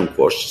construction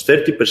costs,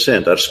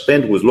 30% are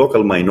spent with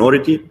local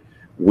minority,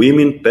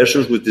 women,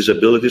 persons with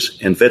disabilities,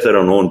 and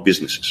veteran-owned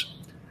businesses.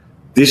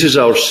 This is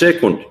our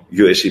second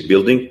UIC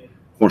building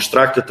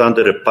constructed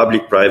under a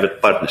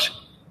public-private partnership.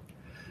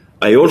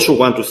 I also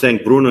want to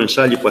thank Bruno and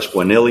Sally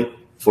Pasquanelli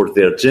for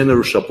their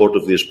generous support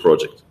of this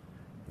project.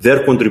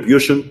 Their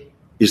contribution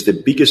is the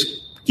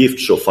biggest gift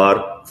so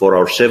far for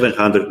our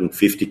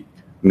 $750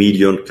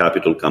 million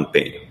capital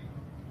campaign.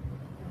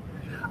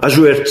 As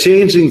we are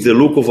changing the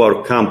look of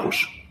our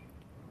campus,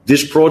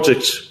 these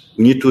projects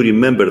need to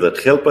remember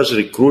that help us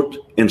recruit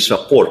and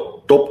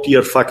support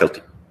top-tier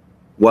faculty,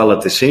 while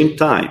at the same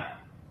time,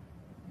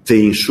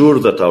 they ensure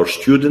that our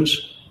students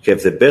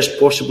have the best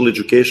possible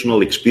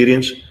educational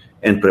experience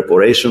and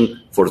preparation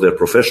for their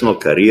professional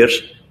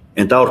careers,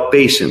 and our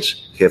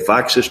patients have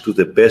access to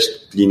the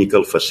best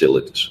clinical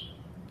facilities.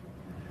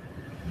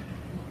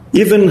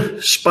 Even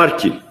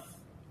Sparky,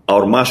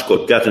 our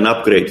mascot, got an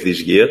upgrade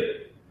this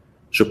year,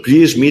 so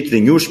please meet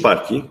the new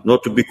Sparky,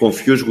 not to be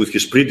confused with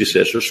his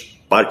predecessors,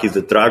 Sparky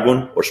the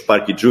Dragon or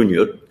Sparky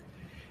Jr.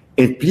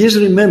 And please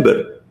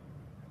remember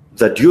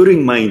that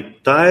during my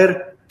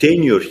entire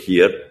tenure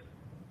here,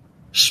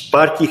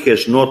 Sparky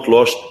has not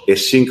lost a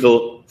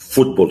single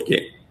football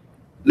game.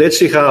 Let's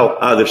see how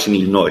others in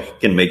Illinois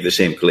can make the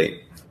same claim.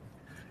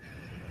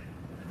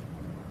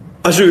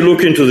 As we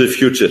look into the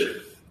future,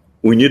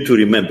 we need to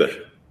remember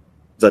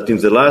that in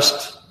the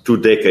last 2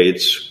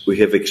 decades, we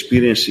have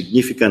experienced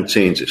significant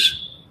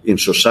changes in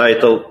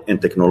societal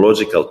and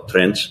technological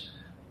trends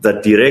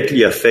that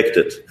directly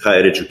affected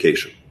higher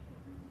education,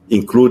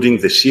 including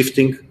the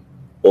shifting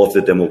of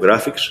the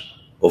demographics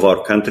of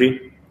our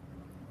country,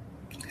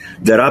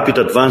 the rapid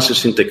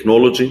advances in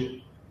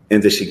technology,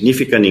 and the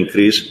significant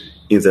increase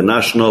in the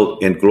national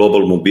and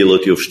global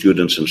mobility of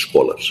students and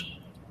scholars.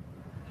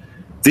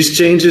 These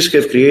changes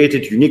have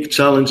created unique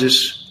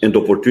challenges and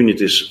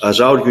opportunities as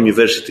our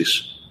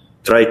universities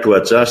try to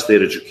adjust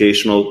their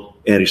educational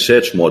and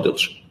research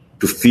models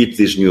to fit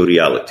this new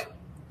reality.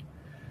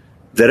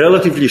 The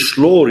relatively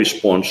slow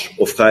response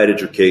of higher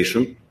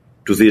education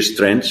to these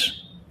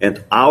trends,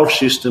 and our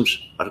systems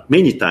are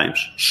many times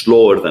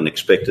slower than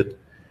expected,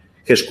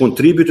 has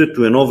contributed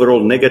to an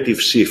overall negative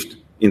shift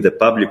in the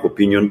public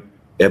opinion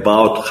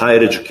about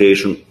higher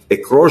education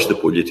across the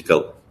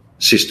political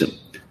system.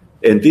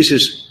 And this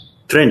is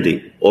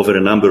trending over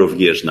a number of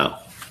years now.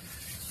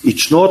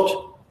 It's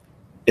not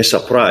a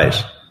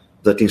surprise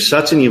that in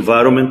such an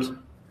environment,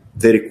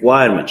 the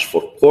requirements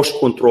for cost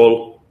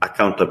control,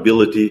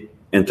 accountability,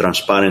 and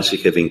transparency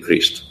have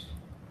increased.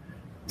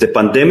 The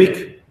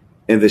pandemic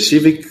and the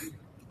civic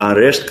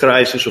unrest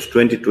crisis of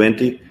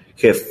 2020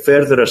 have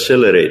further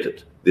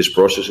accelerated these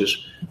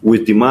processes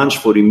with demands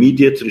for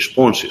immediate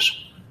responses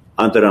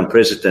under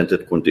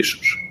unprecedented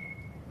conditions.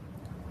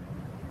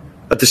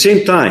 At the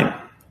same time,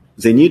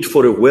 the need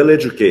for a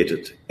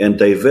well-educated and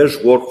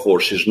diverse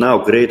workforce is now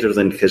greater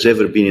than it has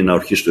ever been in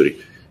our history,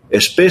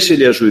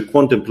 especially as we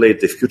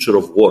contemplate the future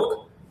of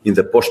work in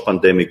the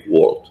post-pandemic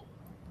world.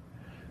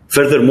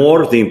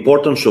 Furthermore, the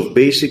importance of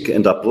basic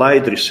and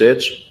applied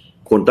research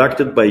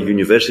conducted by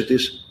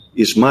universities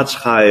is much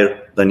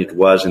higher than it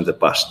was in the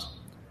past.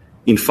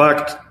 In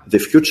fact, the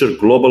future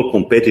global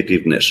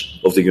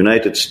competitiveness of the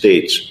United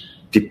States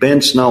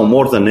depends now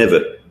more than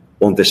ever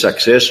on the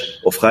success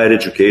of higher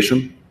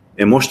education,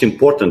 and most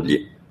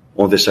importantly,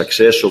 on the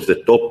success of the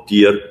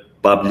top-tier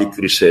public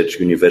research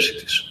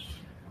universities.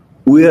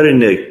 We are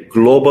in a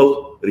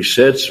global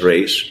research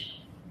race,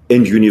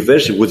 and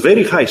universities, with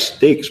very high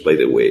stakes, by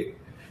the way,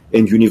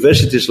 and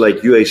universities like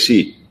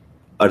UIC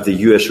are the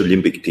US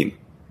Olympic team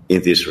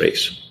in this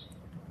race.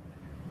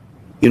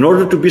 In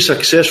order to be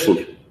successful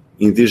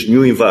in this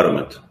new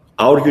environment,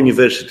 our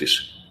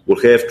universities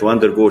will have to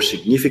undergo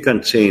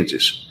significant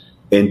changes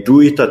and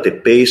do it at a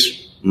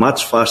pace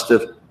much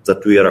faster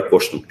than we are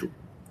accustomed to.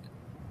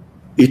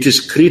 It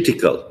is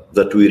critical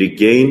that we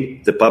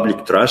regain the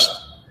public trust,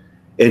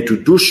 and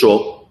to do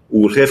so,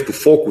 we will have to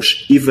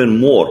focus even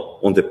more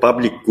on the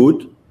public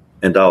good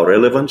and our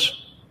relevance,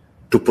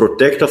 to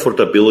protect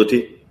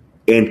affordability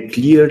and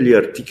clearly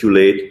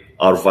articulate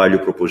our value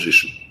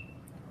proposition.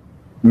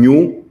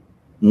 New,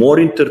 more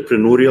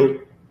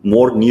entrepreneurial,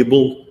 more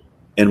nimble,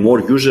 and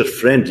more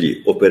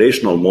user-friendly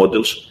operational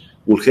models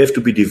will have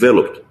to be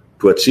developed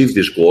to achieve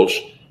these goals,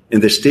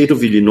 and the state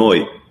of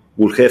Illinois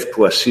will have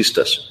to assist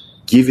us,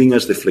 giving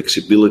us the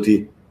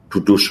flexibility to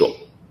do so.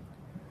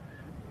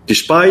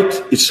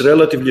 Despite its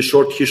relatively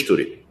short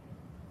history,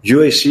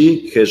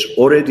 UIC has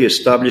already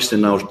established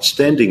an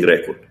outstanding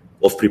record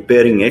of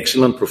preparing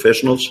excellent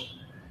professionals,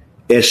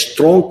 a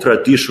strong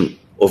tradition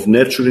of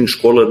nurturing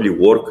scholarly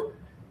work,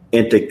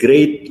 and a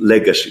great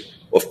legacy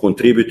of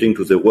contributing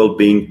to the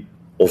well-being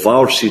of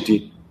our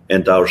city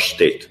and our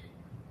state.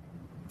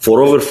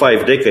 For over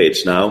 5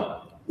 decades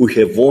now, we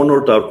have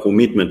honored our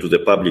commitment to the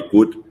public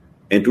good,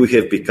 and we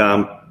have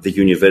become the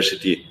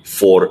University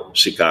for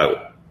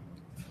Chicago.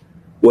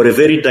 We're a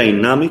very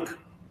dynamic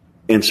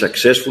and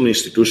successful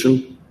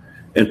institution,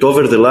 and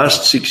over the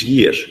last 6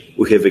 years,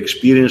 we have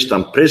experienced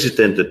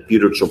unprecedented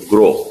periods of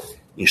growth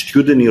in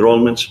student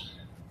enrollments,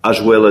 as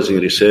well as in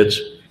research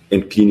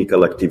and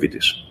clinical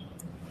activities.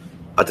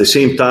 At the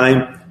same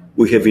time,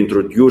 we have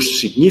introduced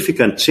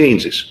significant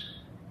changes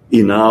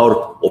in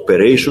our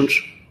operations,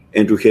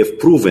 and we have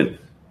proven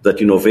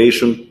that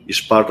innovation is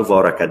part of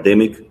our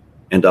academic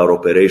and our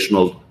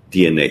operational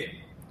DNA.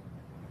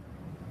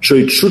 So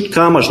it should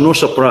come as no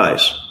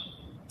surprise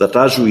that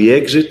as we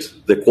exit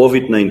the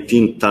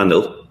COVID-19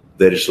 tunnel,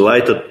 there is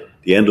light at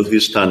the end of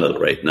this tunnel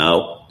right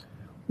now,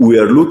 we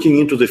are looking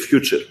into the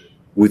future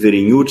with a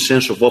renewed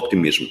sense of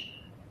optimism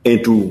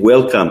and to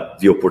welcome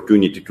the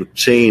opportunity to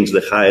change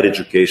the higher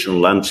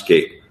education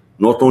landscape,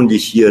 not only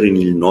here in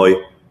Illinois,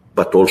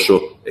 but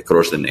also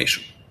across the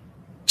nation.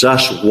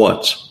 Just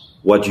watch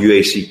what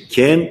UIC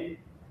can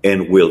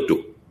and will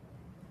do.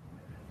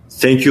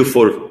 Thank you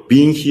for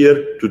being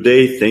here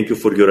today. Thank you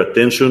for your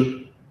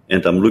attention,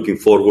 and I'm looking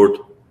forward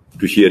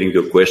to hearing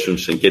your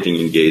questions and getting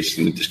engaged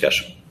in the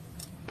discussion.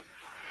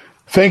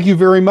 Thank you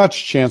very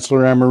much,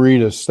 Chancellor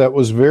Emeritus. That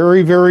was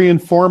very, very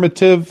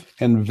informative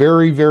and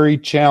very, very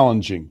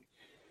challenging.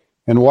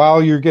 And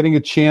while you're getting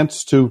a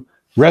chance to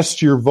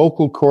rest your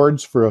vocal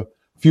cords for a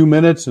few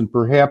minutes and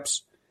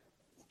perhaps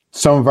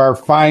some of our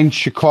fine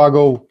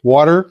Chicago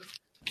water,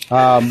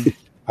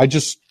 I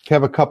just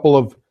have a couple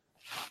of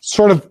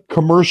sort of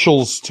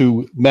commercials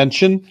to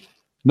mention.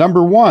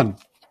 Number one,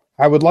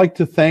 I would like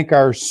to thank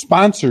our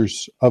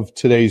sponsors of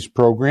today's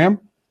program,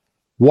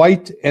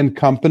 White &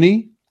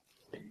 Company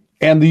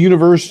and the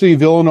University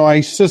of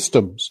Illinois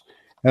Systems.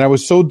 And I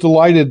was so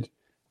delighted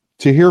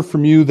to hear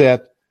from you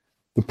that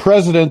the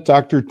president,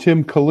 Dr.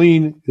 Tim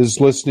Killeen, is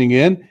listening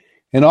in,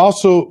 and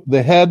also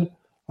the head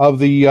of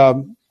the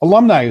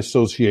Alumni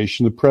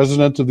Association, the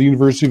president of the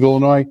University of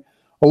Illinois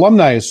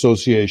Alumni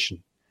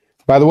Association.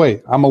 By the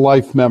way, I'm a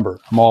life member.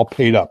 I'm all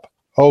paid up.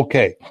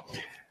 Okay.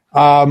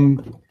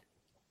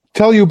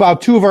 Tell you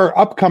about two of our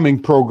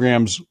upcoming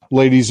programs,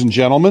 ladies and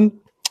gentlemen.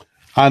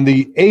 On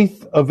the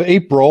 8th of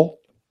April,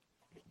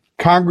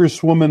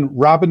 Congresswoman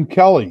Robin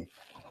Kelly,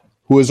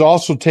 who has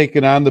also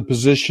taken on the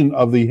position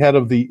of the head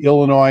of the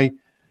Illinois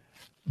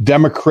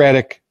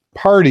Democratic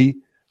Party,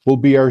 will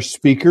be our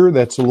speaker.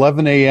 That's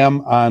 11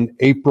 a.m. on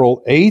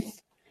April 8th.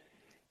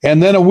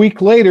 And then a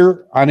week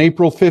later, on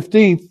April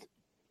 15th,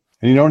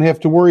 and you don't have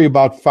to worry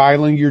about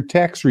filing your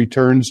tax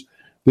returns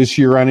this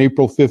year on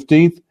April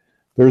 15th,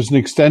 there's an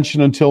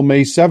extension until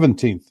May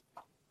 17th.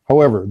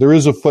 However, there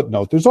is a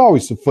footnote. There's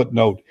always a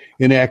footnote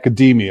in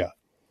academia.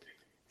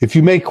 If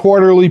you make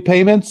quarterly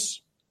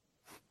payments,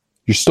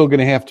 you're still going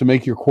to have to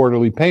make your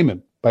quarterly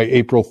payment by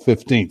April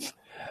 15th.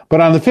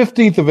 But on the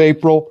 15th of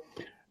April,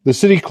 the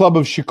City Club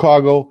of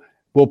Chicago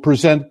will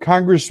present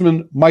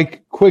Congressman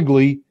Mike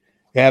Quigley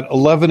at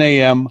 11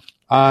 a.m.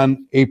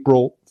 on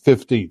April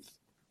 15th.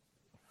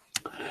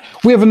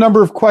 We have a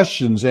number of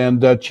questions,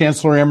 and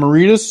Chancellor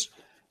Emeritus,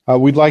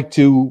 we'd like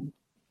to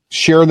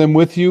share them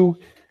with you,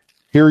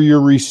 hear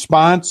your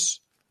response.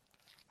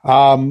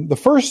 The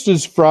first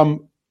is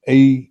from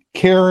a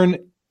Karen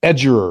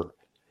Edgerer.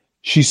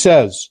 She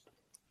says,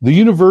 the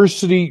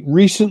university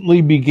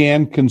recently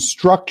began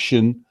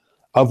construction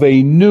of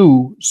a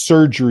new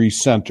surgery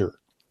center.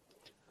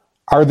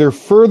 Are there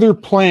further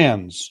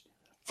plans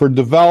for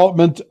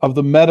development of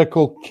the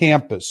medical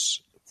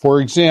campus? For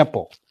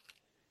example,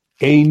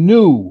 a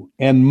new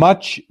and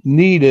much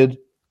needed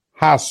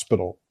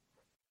hospital.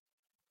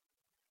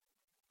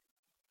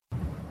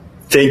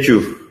 Thank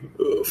you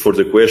for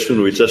the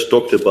question. We just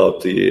talked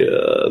about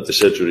the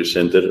surgery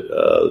center.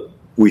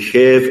 We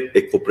have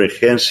a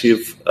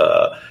comprehensive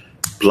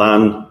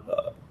plan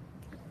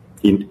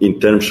in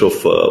terms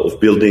of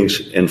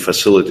buildings and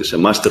facilities, a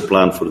master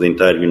plan for the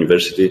entire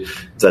university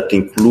that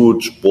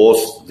includes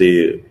both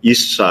the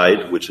east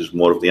side, which is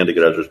more of the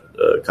undergraduate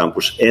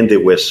campus, and the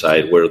west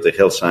side, where the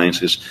health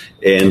sciences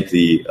and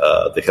the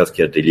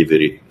healthcare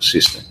delivery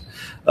system.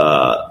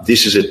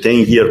 This is a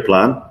 10-year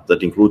plan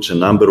that includes a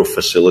number of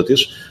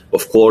facilities.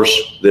 Of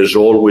course, there's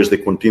always the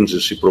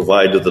contingency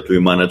provided that we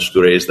manage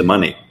to raise the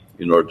money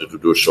in order to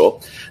do so.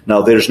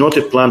 Now, there is not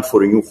a plan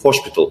for a new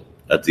hospital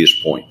at this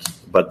point,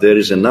 but there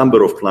is a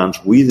number of plans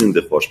within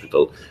the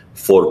hospital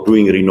for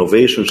doing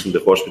renovations in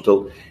the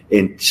hospital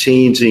and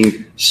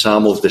changing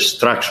some of the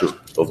structure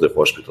of the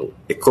hospital.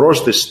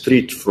 Across the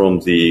street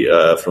from the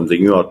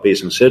new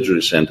outpatient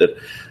surgery center,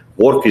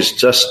 work is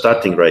just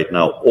starting right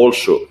now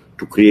also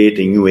to create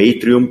a new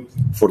atrium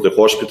for the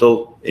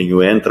hospital, a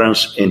new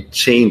entrance, and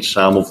change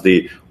some of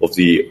the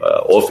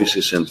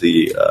offices and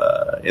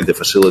the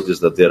facilities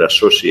that they're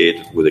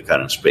associated with the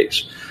current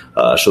space.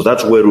 So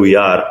that's where we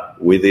are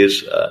with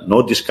this.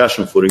 No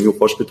discussion for a new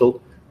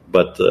hospital,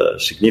 but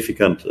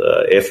significant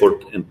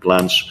effort and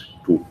plans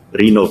to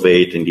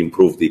renovate and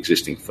improve the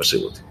existing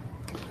facility.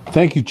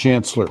 Thank you,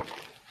 Chancellor.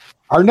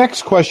 Our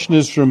next question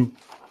is from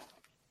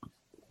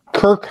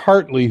Kirk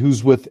Hartley,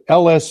 who's with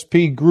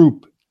LSP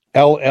Group,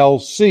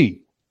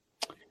 LLC.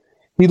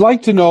 He'd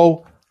like to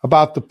know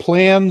about the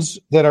plans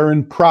that are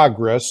in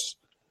progress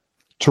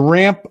to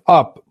ramp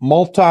up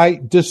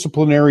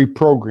multidisciplinary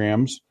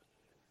programs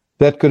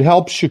that could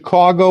help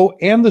Chicago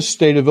and the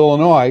state of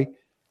Illinois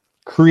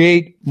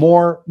create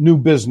more new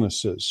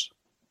businesses.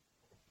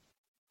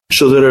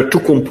 So there are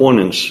two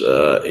components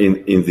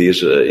in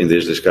this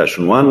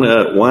discussion.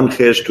 One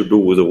has to do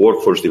with the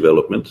workforce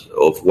development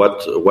of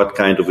what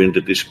kind of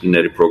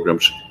interdisciplinary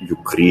programs you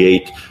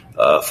create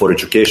for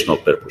educational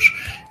purpose,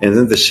 and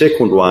then the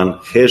second one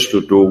has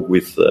to do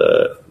with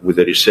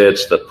the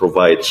research that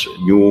provides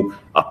new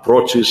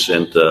approaches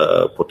and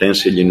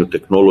potentially new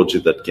technology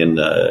that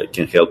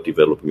can help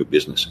develop new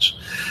businesses.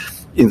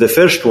 In the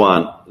first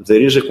one,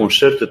 there is a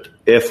concerted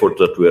effort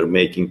that we are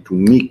making to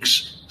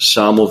mix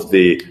some of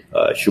the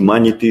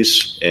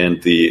humanities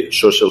and the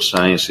social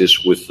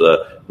sciences with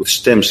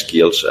STEM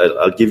skills.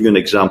 I'll give you an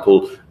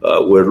example.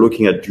 We're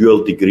looking at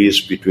dual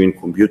degrees between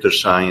computer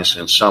science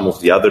and some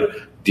of the other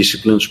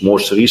disciplines.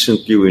 Most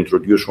recently, we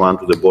introduced one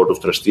to the Board of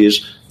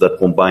Trustees that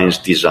combines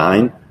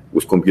design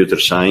with computer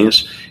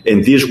science,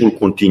 and this will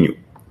continue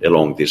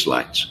along these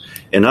lines.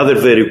 Another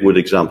very good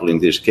example in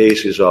this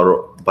case is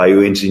our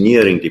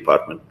bioengineering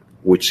department,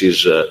 which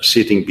is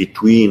sitting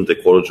between the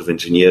College of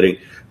Engineering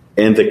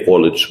and the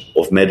College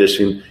of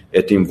Medicine.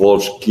 It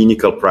involves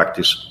clinical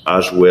practice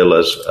as well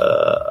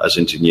as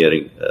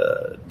engineering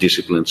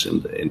disciplines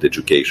and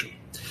education.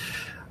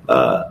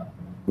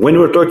 When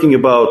we're talking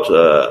about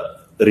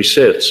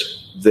research,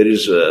 there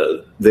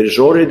is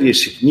already a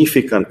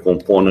significant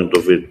component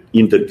of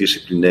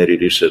interdisciplinary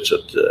research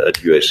at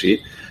USC,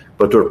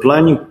 but we're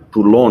planning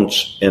to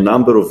launch a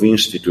number of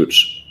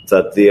institutes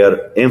that they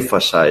are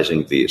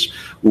emphasizing this.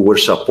 We were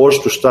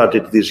supposed to start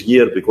it this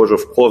year because of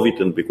COVID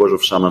and because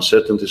of some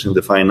uncertainties in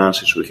the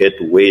finances. We had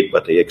to wait,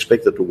 but I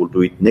expect that we will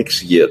do it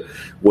next year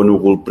when we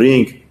will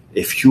bring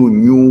a few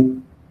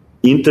new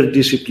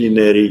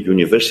interdisciplinary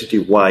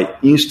university-wide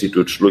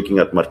institutes looking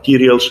at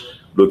materials,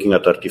 looking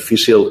at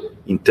artificial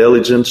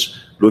intelligence,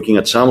 looking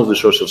at some of the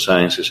social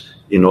sciences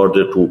in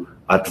order to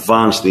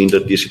advance the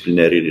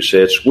interdisciplinary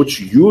research, which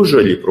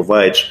usually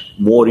provides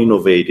more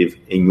innovative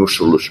and new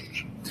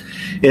solutions.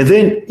 And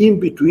then in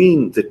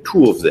between the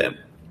two of them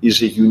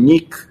is a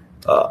unique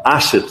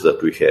asset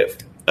that we have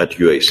at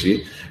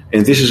UIC,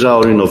 and this is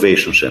our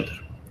Innovation Center.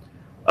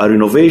 Our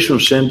Innovation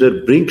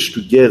Center brings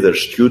together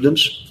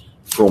students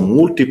from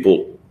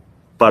multiple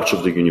parts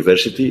of the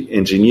university: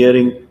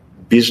 engineering,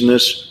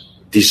 business,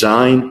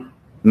 design,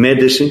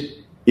 medicine,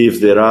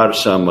 if there are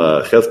some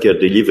healthcare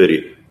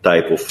delivery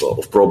type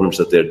of problems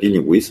that they're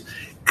dealing with,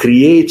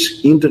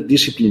 creates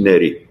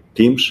interdisciplinary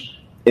teams,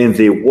 and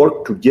they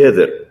work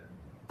together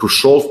to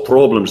solve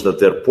problems that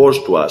they're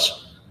posed to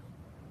us.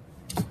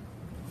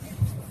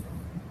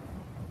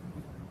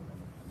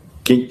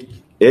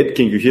 Ed,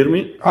 can you hear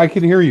me? I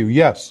can hear you,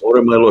 yes. Or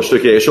am I lost?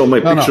 Okay, so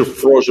my picture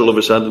froze all of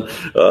a sudden.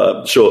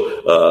 And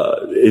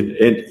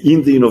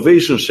in the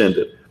Innovation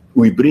Center,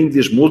 we bring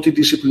these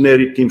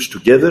multidisciplinary teams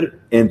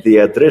together, and they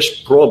address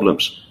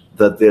problems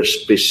that they're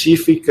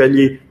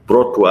specifically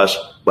brought to us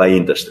by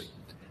industry.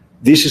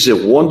 This is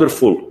a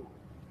wonderful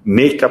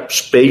making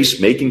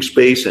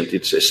space, and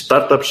it's a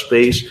startup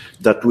space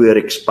that we are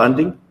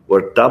expanding.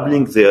 We're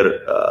doubling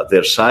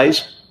their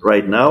size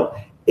right now,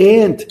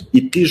 and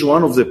it is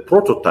one of the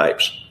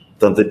prototypes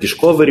that the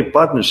Discovery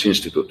Partners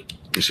Institute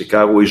in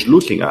Chicago is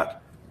looking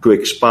at to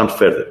expand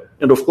further.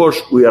 And of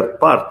course, we are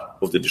part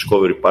of the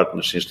Discovery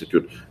Partners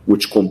Institute,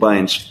 which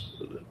combines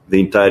the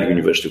entire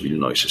University of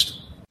Illinois system.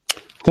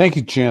 Thank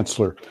you,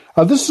 Chancellor.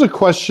 This is a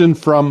question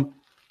from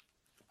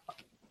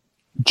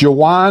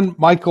Jawan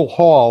Michael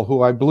Hall,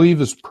 who I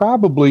believe is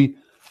probably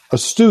a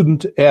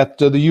student at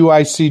the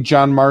UIC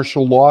John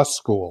Marshall Law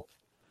School.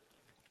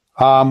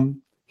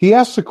 He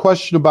asked a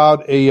question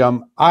about a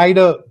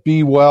Ida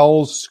B.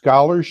 Wells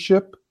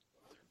scholarship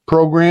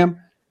program,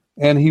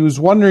 and he was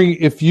wondering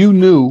if you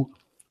knew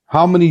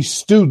how many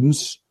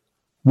students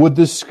would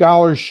this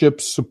scholarship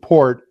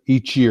support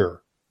each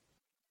year.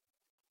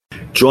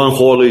 Joan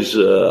Hall is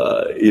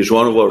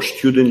one of our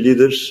student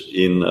leaders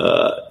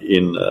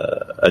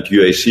at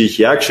UIC.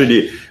 He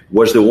actually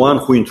was the one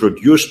who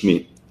introduced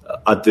me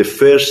at the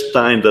first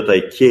time that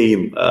I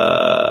came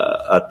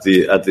at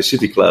the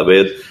City Club.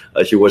 Ed,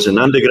 he was an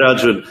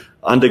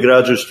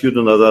undergraduate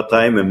student at that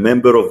time, a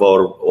member of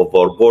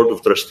our board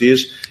of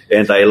trustees,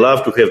 and I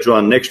love to have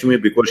Joan next to me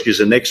because he's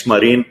an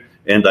ex-Marine,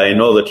 and I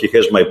know that he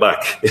has my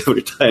back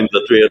every time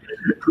that we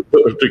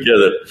are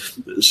together.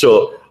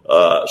 So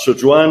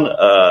Joan,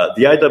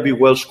 the I.W.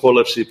 Wells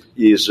Scholarship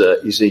is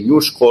a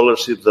new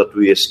scholarship that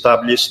we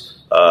established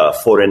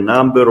for a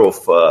number of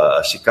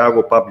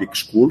Chicago public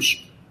schools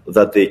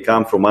that they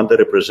come from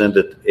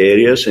underrepresented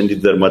areas, and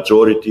in their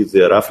majority,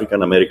 they're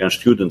African American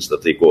students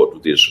that they go to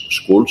these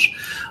schools.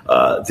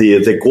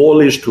 The goal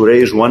is to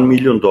raise $1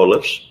 million,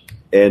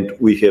 and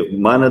we have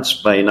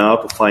managed by now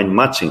to find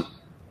matching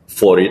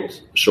for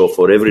it. So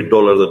for every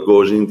dollar that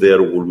goes in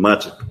there, we'll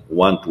match it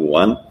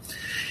 1-to-1.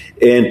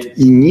 And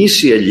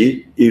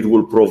initially, it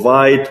will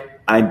provide,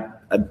 I'm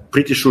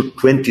pretty sure,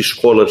 20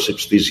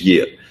 scholarships this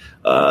year.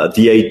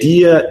 The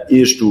idea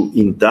is to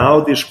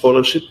endow this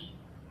scholarship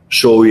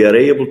so we are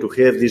able to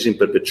have this in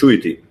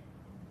perpetuity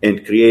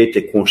and create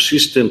a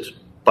consistent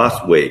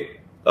pathway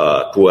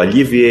to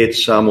alleviate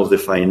some of the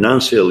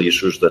financial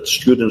issues that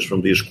students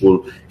from this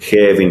school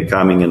have in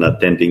coming and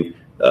attending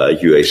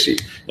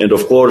UIC. And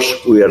of course,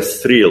 we are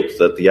thrilled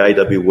that the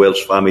I.W.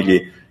 Wells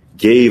family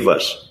gave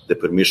us the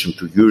permission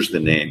to use the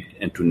name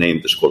and to name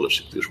the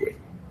scholarship this way.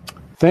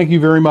 Thank you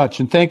very much,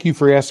 and thank you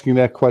for asking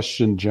that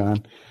question,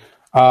 John.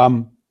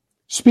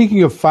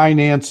 Speaking of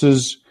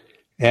finances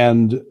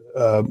and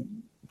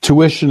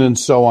tuition and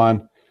so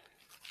on,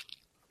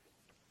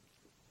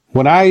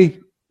 when I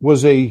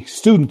was a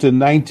student in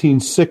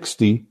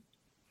 1960,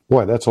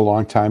 boy, that's a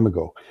long time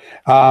ago,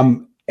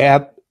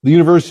 at the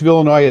University of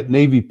Illinois at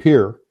Navy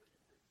Pier,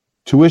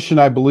 tuition,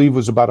 I believe,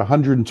 was about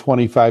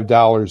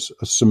 $125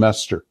 a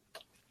semester.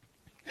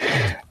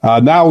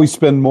 Now we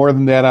spend more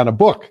than that on a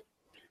book.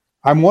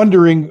 I'm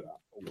wondering,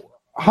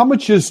 how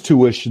much is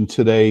tuition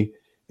today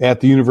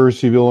at the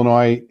University of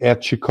Illinois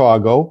at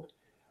Chicago?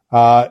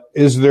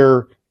 Is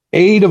there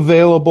aid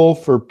available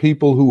for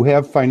people who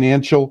have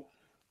financial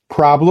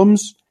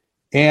problems?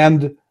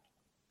 And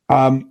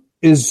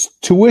is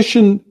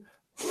tuition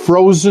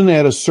frozen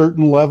at a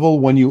certain level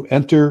when you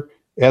enter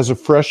as a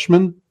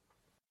freshman?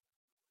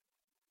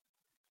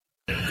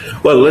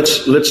 Well,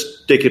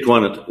 let's take it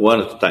one at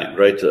a time,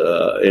 right?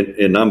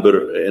 A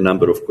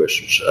number of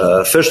questions.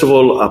 First of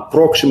all,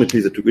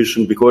 approximately the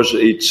tuition, because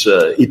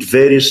it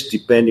varies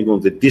depending on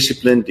the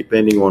discipline,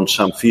 depending on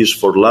some fees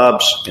for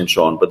labs and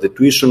so on. But the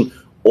tuition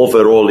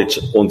overall, it's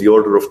on the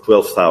order of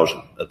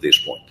 $12,000 at this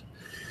point.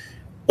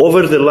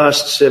 Over the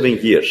last 7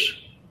 years,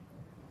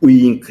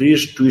 we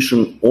increased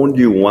tuition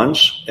only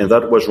once, and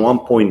that was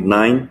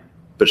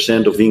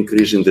 1.9% of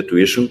increase in the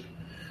tuition.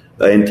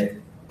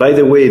 And by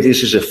the way,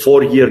 this is a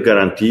 4-year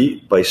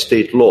guarantee by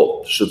state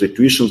law. So the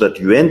tuition that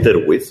you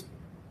enter with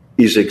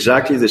is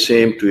exactly the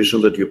same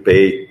tuition that you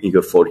pay in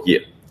your 4th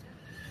year.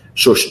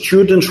 So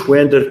students who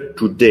enter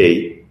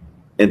today,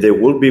 and they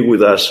will be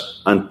with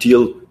us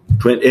until,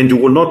 and you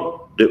will not,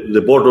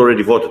 the board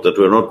already voted that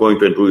we're not going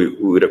to, and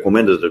we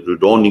recommended that we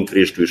don't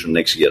increase tuition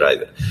next year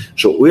either.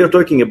 So we are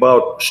talking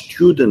about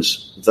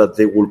students that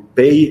they will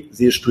pay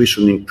this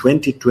tuition in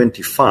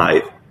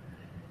 2025.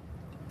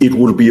 It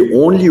will be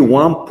only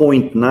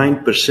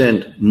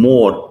 1.9%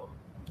 more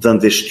than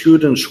the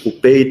students who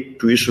paid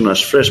tuition as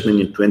freshmen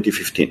in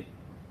 2015.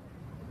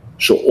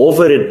 So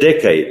over a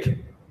decade,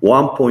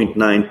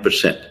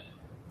 1.9%.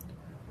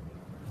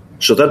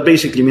 So that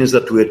basically means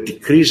that we are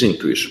decreasing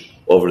tuition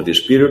over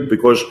this period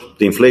because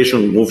the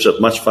inflation moves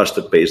at much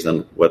faster pace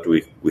than what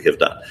we have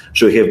done.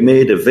 So we have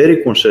made a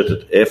very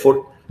concerted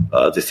effort.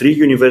 The 3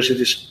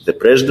 universities, the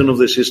president of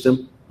the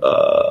system,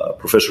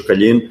 Professor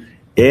Kalin,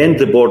 and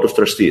the board of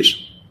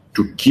trustees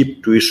to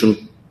keep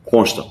tuition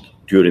constant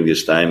during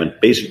this time, and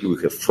basically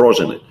we have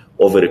frozen it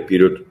over a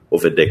period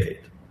of a decade.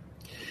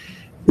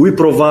 We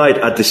provide,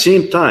 at the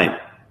same time,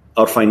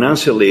 our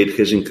financial aid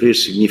has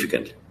increased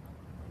significantly.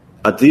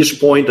 At this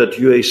point at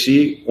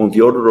UIC, on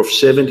the order of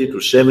 70 to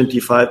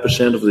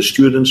 75% of the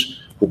students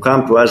who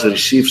come to us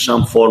receive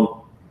some form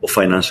of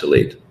financial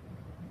aid.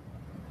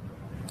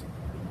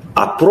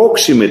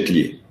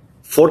 Approximately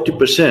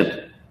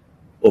 40%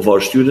 of our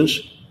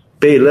students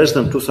pay less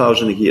than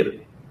 $2,000 a year.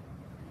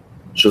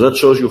 So that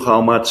shows you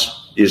how much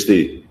is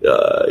the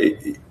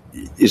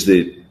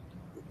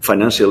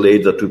financial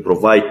aid that we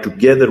provide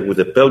together with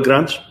the Pell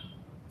Grants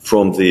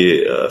from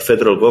the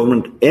federal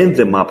government and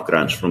the MAP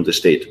grants from the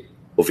state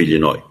of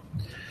Illinois.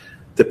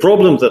 The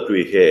problem that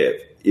we have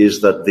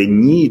is that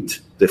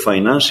the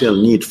financial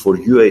need for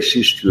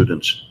UIC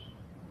students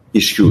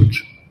is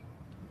huge.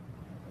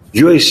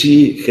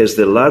 UIC has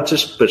the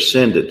largest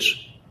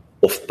percentage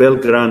of Pell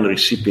Grant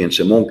recipients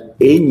among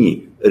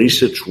any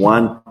Research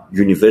One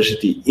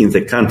university in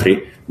the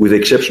country, with the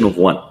exception of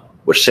one.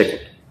 We're second,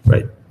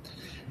 right?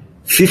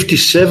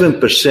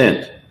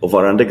 57% of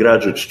our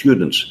undergraduate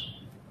students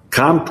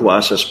come to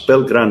us as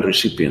Pell Grant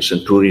recipients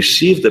and to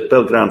receive the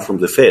Pell Grant from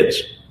the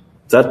feds,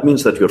 that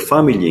means that your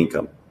family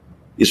income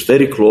is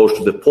very close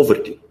to the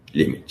poverty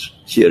limits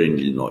here in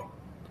Illinois.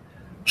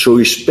 So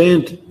we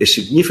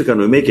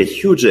make a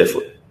huge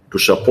effort to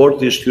support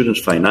these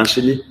students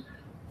financially,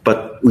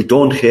 but we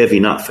don't have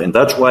enough. And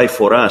that's why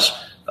for us,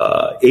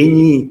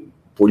 any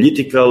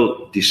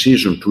political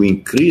decision to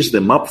increase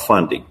the MAP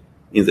funding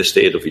in the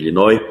state of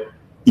Illinois,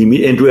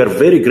 and we are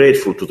very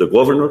grateful to the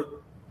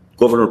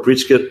Governor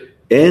Pritzker,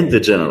 and the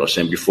General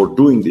Assembly for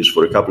doing this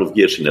for a couple of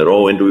years in a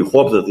row, and we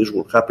hope that this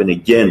will happen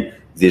again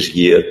this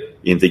year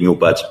in the new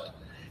budget.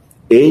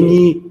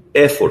 Any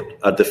effort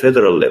at the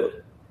federal level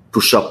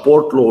to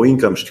support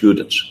low-income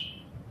students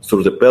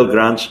through the Pell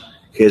Grants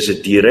has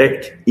a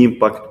direct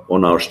impact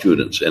on our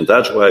students. And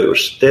that's why we're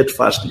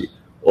steadfastly,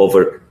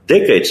 over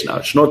decades now,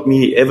 it's not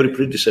me, every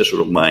predecessor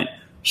of mine,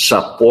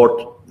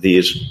 support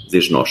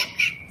these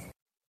notions.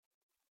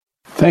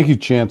 Thank you,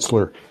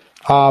 Chancellor.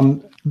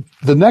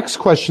 The next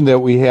question that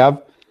we have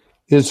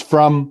is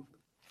from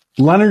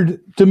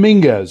Leonard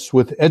Dominguez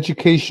with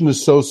Education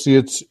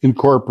Associates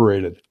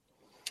Incorporated.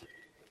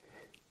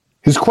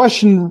 His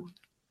question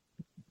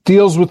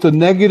deals with the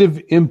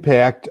negative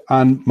impact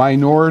on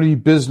minority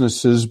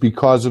businesses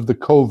because of the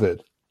COVID.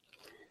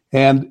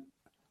 And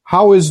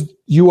how is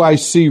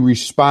UIC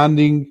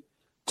responding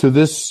to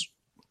this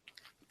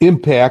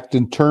impact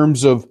in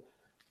terms of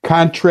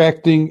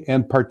contracting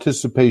and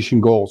participation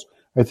goals?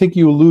 I think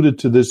you alluded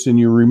to this in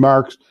your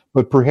remarks,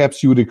 but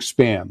perhaps you would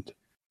expand.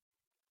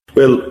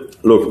 Well,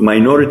 look,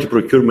 minority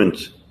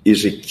procurement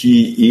is a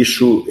key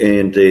issue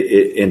and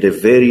a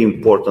very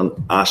important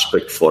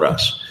aspect for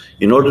us.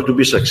 In order to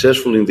be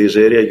successful in this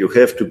area, you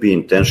have to be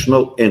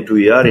intentional, and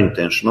we are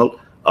intentional.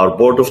 Our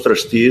Board of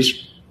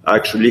Trustees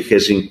actually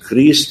has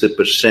increased the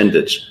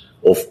percentage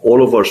of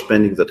all of our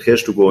spending that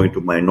has to go into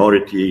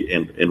minority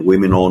and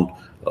women-owned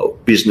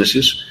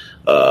businesses,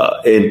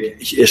 and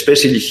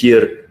especially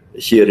here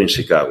in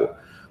Chicago.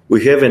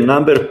 We have a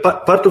number.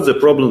 Part of the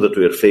problem that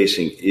we are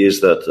facing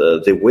is that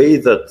the way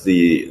that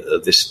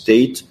the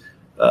state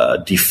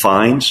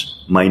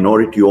defines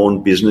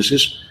minority-owned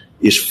businesses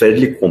is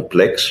fairly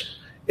complex,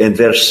 and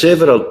there are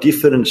several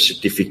different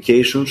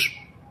certifications,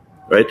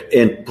 right,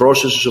 and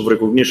processes of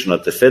recognition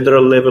at the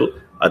federal level,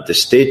 at the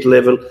state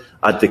level,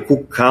 at the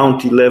Cook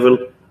County level,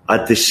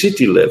 at the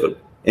city level.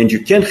 And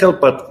you can't help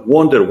but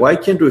wonder, why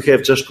can't we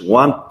have just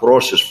one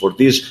process for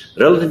these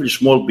relatively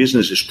small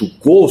businesses to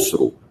go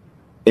through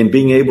and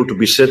being able to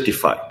be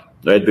certified,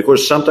 right?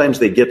 Because sometimes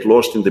they get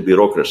lost in the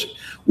bureaucracy.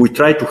 We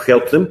try to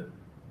help them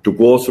to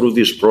go through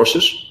this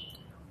process.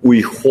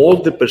 We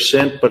hold the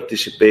percent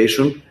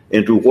participation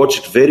and we watch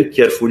it very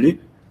carefully,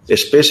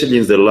 especially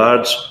in the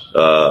large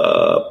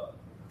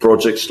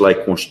projects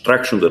like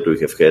construction that we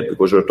have had,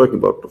 because we're talking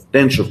about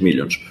tens of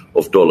millions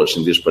of dollars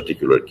in this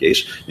particular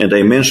case. And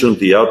I mentioned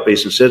the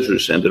outpatient surgery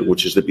center,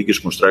 which is the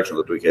biggest construction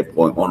that we have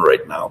going on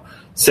right now.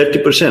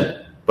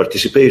 30%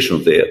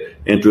 participation there.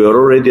 And we are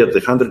already at the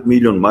 100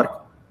 million mark,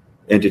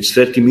 and it's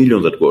 30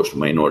 million that goes to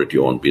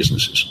minority-owned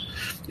businesses.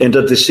 And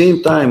at the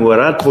same time, we're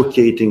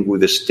advocating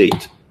with the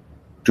state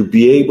to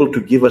be able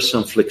to give us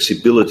some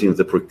flexibility in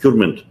the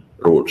procurement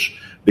rules,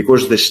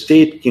 because the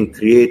state can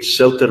create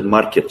shelter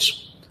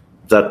markets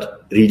that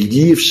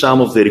relieve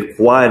some of the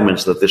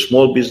requirements that the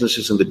small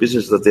businesses and the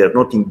businesses that they are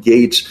not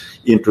engaged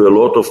into a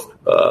lot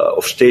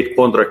of state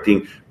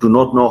contracting do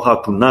not know how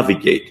to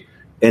navigate,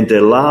 and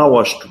allow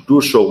us to do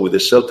so with the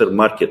shelter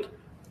market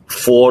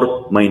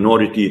for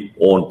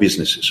minority-owned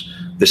businesses.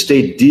 The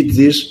state did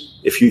this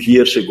a few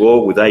years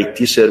ago with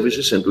IT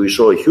services, and we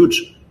saw a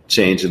huge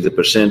change in the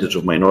percentage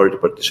of minority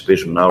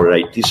participation in our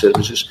IT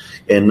services.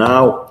 And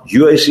now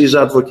UIC is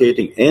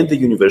advocating, and the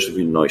University of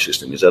Illinois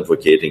system is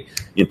advocating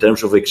in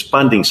terms of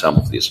expanding some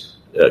of this,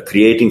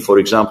 creating, for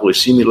example, a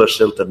similar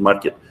shelter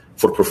market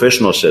for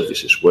professional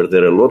services, where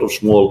there are a lot of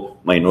small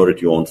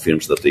minority-owned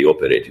firms that they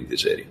operate in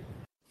this area.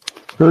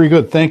 Very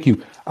good. Thank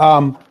you.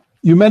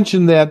 You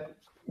mentioned that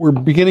we're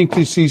beginning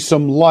to see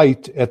some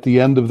light at the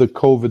end of the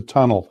COVID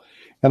tunnel.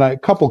 And a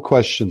couple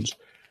questions.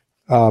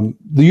 The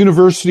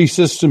university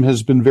system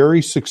has been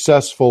very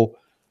successful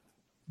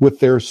with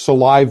their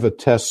saliva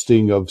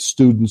testing of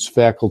students,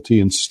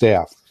 faculty, and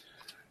staff.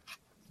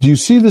 Do you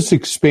see this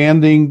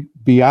expanding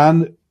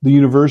beyond the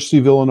University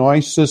of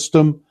Illinois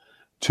system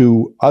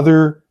to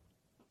other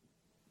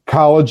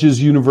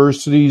colleges,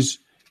 universities,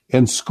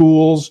 and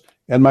schools?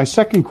 And my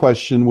second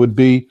question would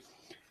be,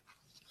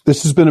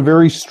 this has been a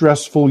very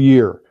stressful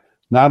year,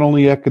 not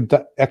only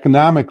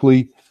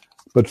economically,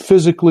 but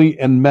physically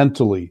and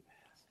mentally.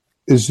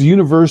 Is the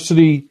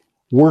university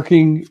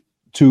working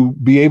to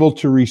be able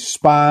to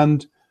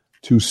respond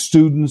to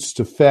students,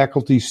 to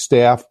faculty,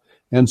 staff,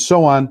 and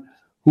so on,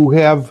 who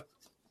have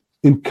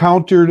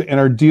encountered and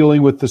are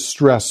dealing with the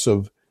stress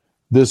of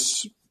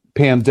this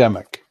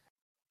pandemic?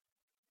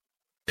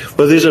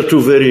 Well, these are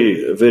two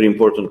very, very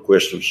important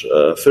questions.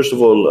 First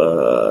of all,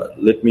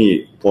 let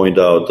me point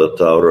out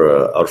that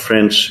our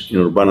friends in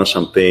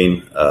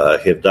Urbana-Champaign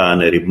have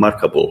done a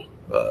remarkable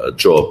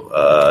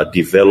job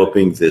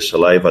developing the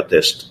saliva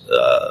test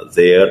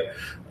there,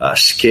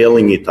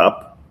 scaling it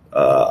up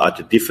at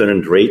a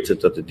different rate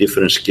and at a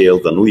different scale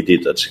than we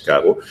did at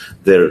Chicago.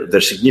 There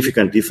are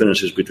significant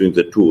differences between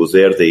the two.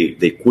 There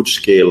they could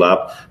scale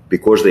up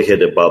because they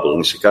had a bubble.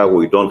 In Chicago,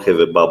 we don't have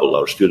a bubble.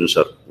 Our students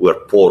were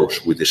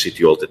porous with the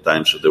city all the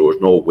time, so there was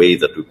no way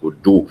that we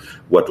could do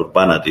what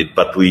Urbana did.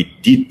 But we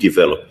did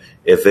develop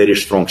a very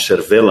strong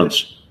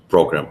surveillance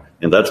program,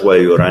 and that's why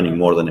we're running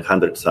more than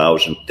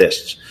 100,000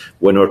 tests.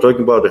 When we're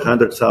talking about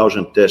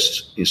 100,000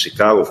 tests in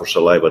Chicago for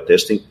saliva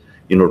testing,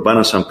 in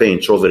Urbana-Champaign,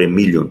 it's over 1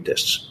 million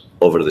tests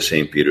over the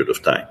same period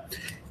of time.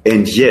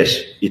 And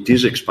yes, it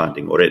is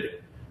expanding already.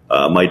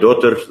 My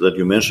daughter that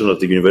you mentioned at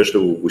the University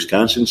of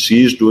Wisconsin,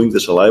 she is doing the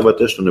saliva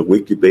test on a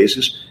weekly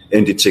basis,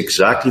 and it's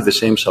exactly the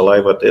same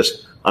saliva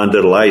test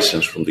under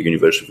license from the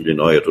University of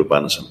Illinois at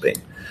Urbana-Champaign.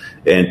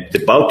 And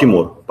the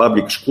Baltimore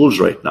public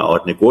schools right now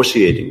are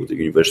negotiating with the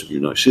University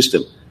of Illinois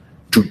system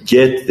to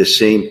get the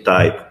same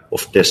type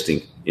of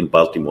testing in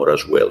Baltimore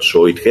as well.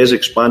 So it has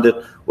expanded.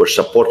 We're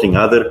supporting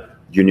other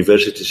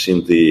universities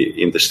in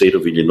the state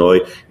of Illinois,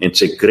 and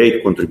it's a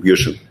great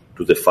contribution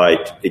to the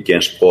fight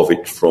against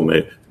COVID from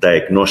a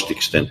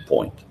diagnostic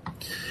standpoint.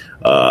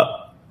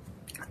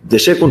 The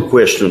second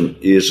question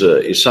is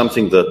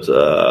something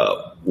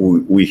that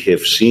we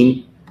have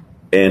seen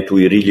and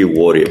we really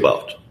worry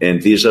about,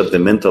 and these are the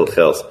mental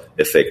health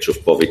effects of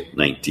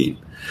COVID-19.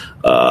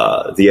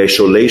 The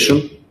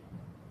isolation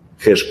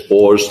has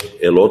caused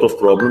a lot of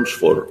problems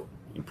for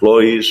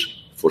employees,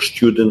 for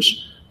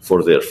students,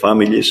 for their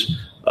families.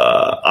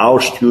 Our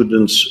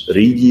students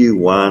really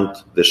want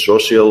the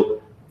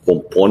social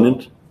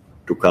component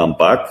to come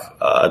back.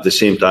 At the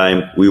same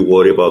time, we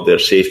worry about their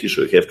safety,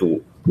 so we have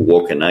to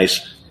walk a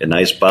nice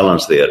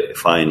balance there, a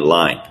fine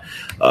line.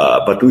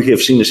 But we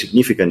have seen a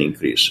significant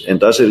increase,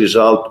 and as a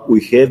result,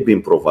 we have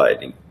been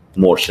providing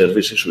more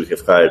services. We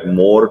have hired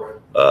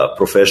more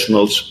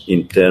professionals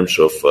in terms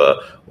of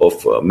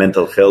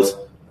mental health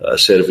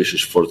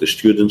services for the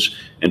students,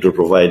 and we're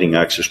providing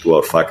access to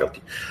our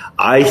faculty.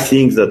 I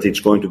think that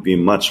it's going to be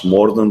much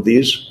more than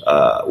this.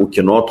 We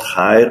cannot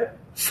hire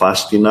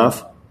fast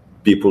enough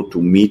people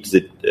to meet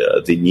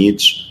the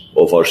needs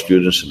of our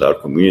students and our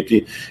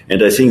community.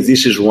 And I think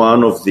this is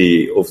one of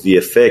the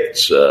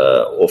effects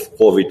of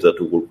COVID that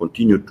we will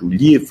continue to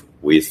live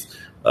with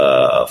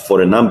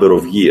for a number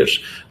of years.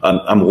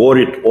 I'm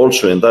worried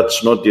also, and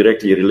that's not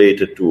directly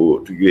related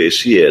to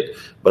USC,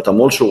 but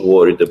I'm also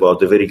worried about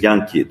the very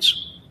young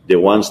kids, the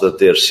ones that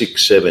they're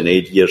 6, 7,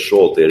 8 years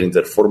old. They're in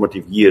their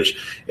formative years.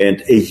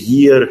 And a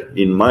year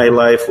in my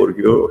life or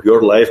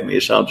your life may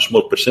sound a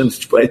small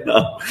percentage by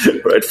now,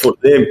 right? For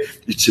them,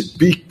 it's a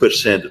big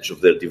percentage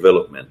of their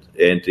development.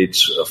 And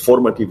it's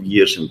formative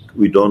years, and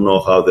we don't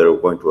know how they're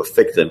going to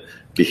affect them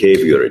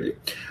behaviorally.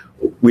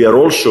 We are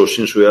also,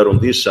 since we are on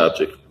this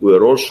subject, we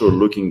are also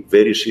looking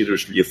very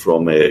seriously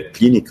from a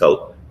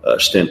clinical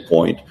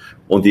standpoint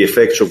on the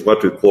effects of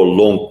what we call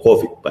long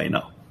COVID by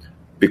now.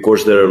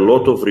 Because there are a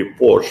lot of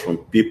reports from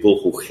people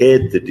who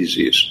had the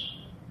disease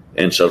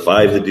and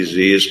survived the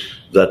disease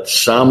that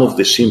some of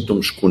the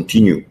symptoms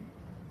continue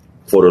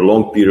for a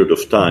long period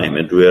of time.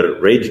 And we are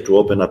ready to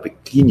open up a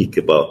clinic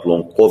about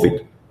long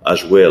COVID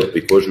as well,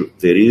 because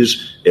there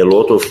is a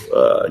lot of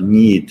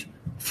need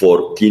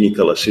for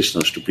clinical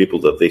assistance to people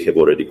that they have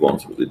already gone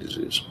through the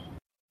disease.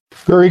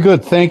 Very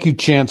good. Thank you,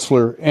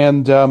 Chancellor.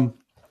 And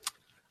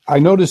I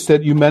noticed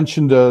that you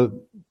mentioned the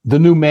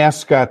new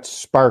mascot,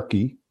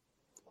 Sparky.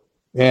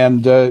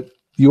 And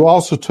you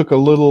also took a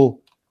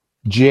little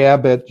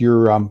jab at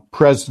your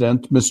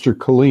president, Mr.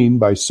 Killeen,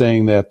 by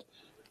saying that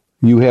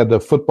you had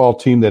the football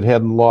team that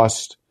hadn't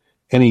lost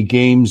any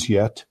games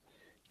yet.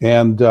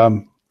 And,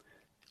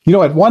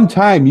 at one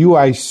time,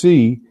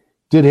 UIC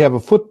did have a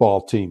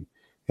football team.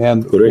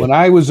 And when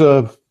I was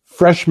a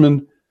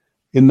freshman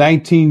in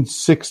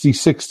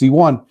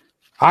 1960-61,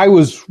 I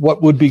was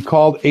what would be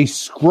called a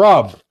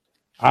scrub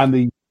on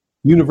the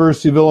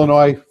University of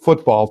Illinois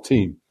football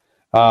team.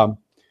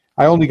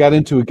 I only got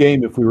into a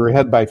game if we were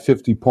ahead by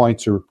 50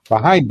 points or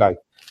behind by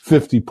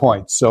 50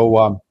 points.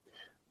 So,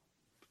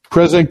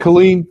 President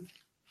Killeen,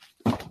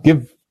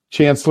 give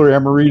Chancellor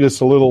Emeritus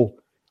a little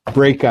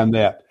break on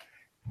that.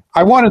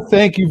 I want to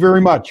thank you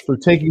very much for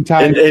taking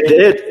time. And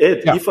Ed,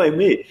 if I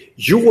may,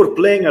 you were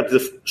playing at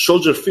the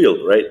Soldier Field,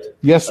 right?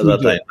 Yes, at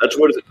that time. That's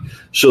where.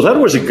 So that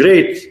was a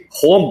great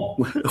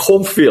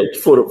home field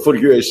for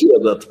USC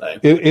at that time.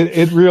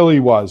 It really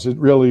was. It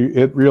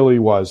really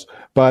was.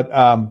 But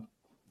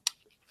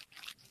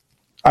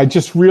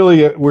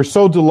we're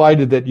so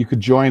delighted that you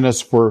could join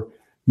us for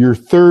your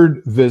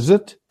third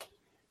visit.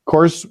 Of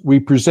course, we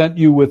present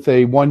you with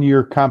a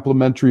 1-year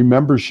complimentary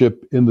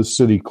membership in the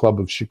City Club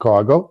of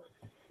Chicago,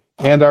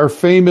 and our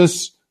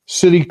famous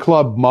City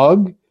Club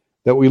mug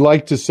that we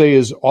like to say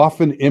is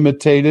often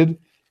imitated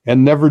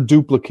and never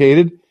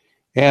duplicated.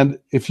 And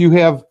if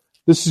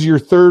this is your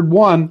third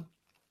one,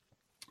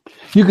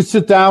 you could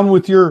sit down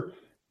with your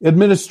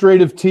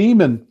administrative team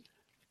and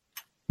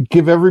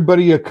give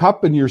everybody a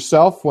cup and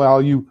yourself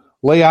while you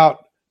lay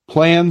out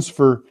plans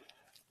for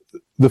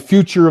the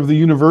future of the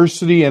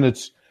university and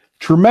its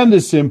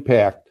tremendous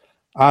impact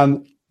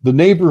on the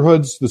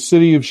neighborhoods, the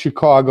city of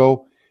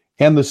Chicago,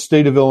 and the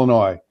state of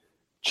Illinois.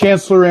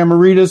 Chancellor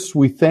Emeritus,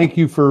 we thank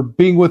you for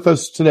being with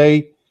us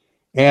today.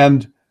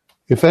 And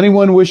if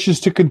anyone wishes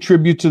to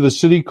contribute to the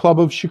City Club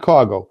of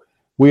Chicago,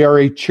 we are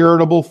a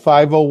charitable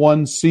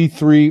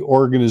 501c3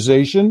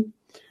 organization.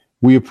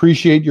 We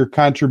appreciate your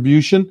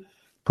contribution,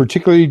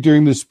 particularly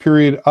during this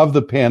period of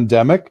the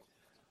pandemic.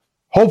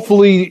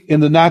 Hopefully, in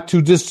the not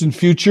too distant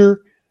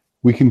future,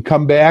 we can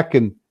come back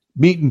and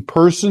meet in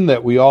person,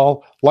 that we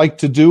all like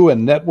to do,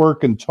 and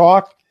network and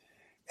talk.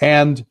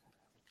 And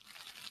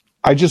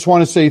I just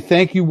want to say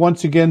thank you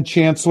once again,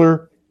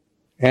 Chancellor,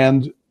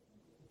 and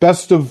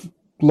best of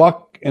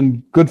luck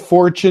and good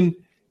fortune.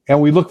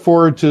 And we look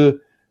forward to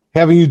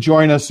having you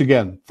join us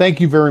again. Thank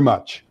you very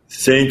much.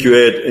 Thank you,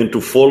 Ed. And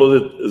to follow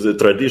the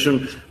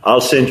tradition,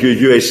 I'll send you a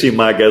UAC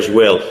mug as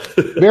well.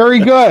 Very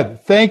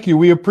good. Thank you.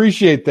 We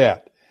appreciate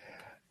that.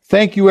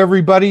 Thank you,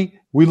 everybody.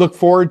 We look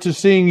forward to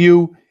seeing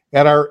you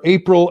at our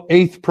April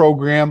 8th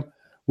program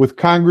with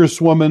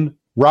Congresswoman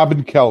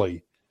Robin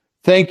Kelly.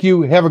 Thank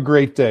you. Have a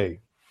great day.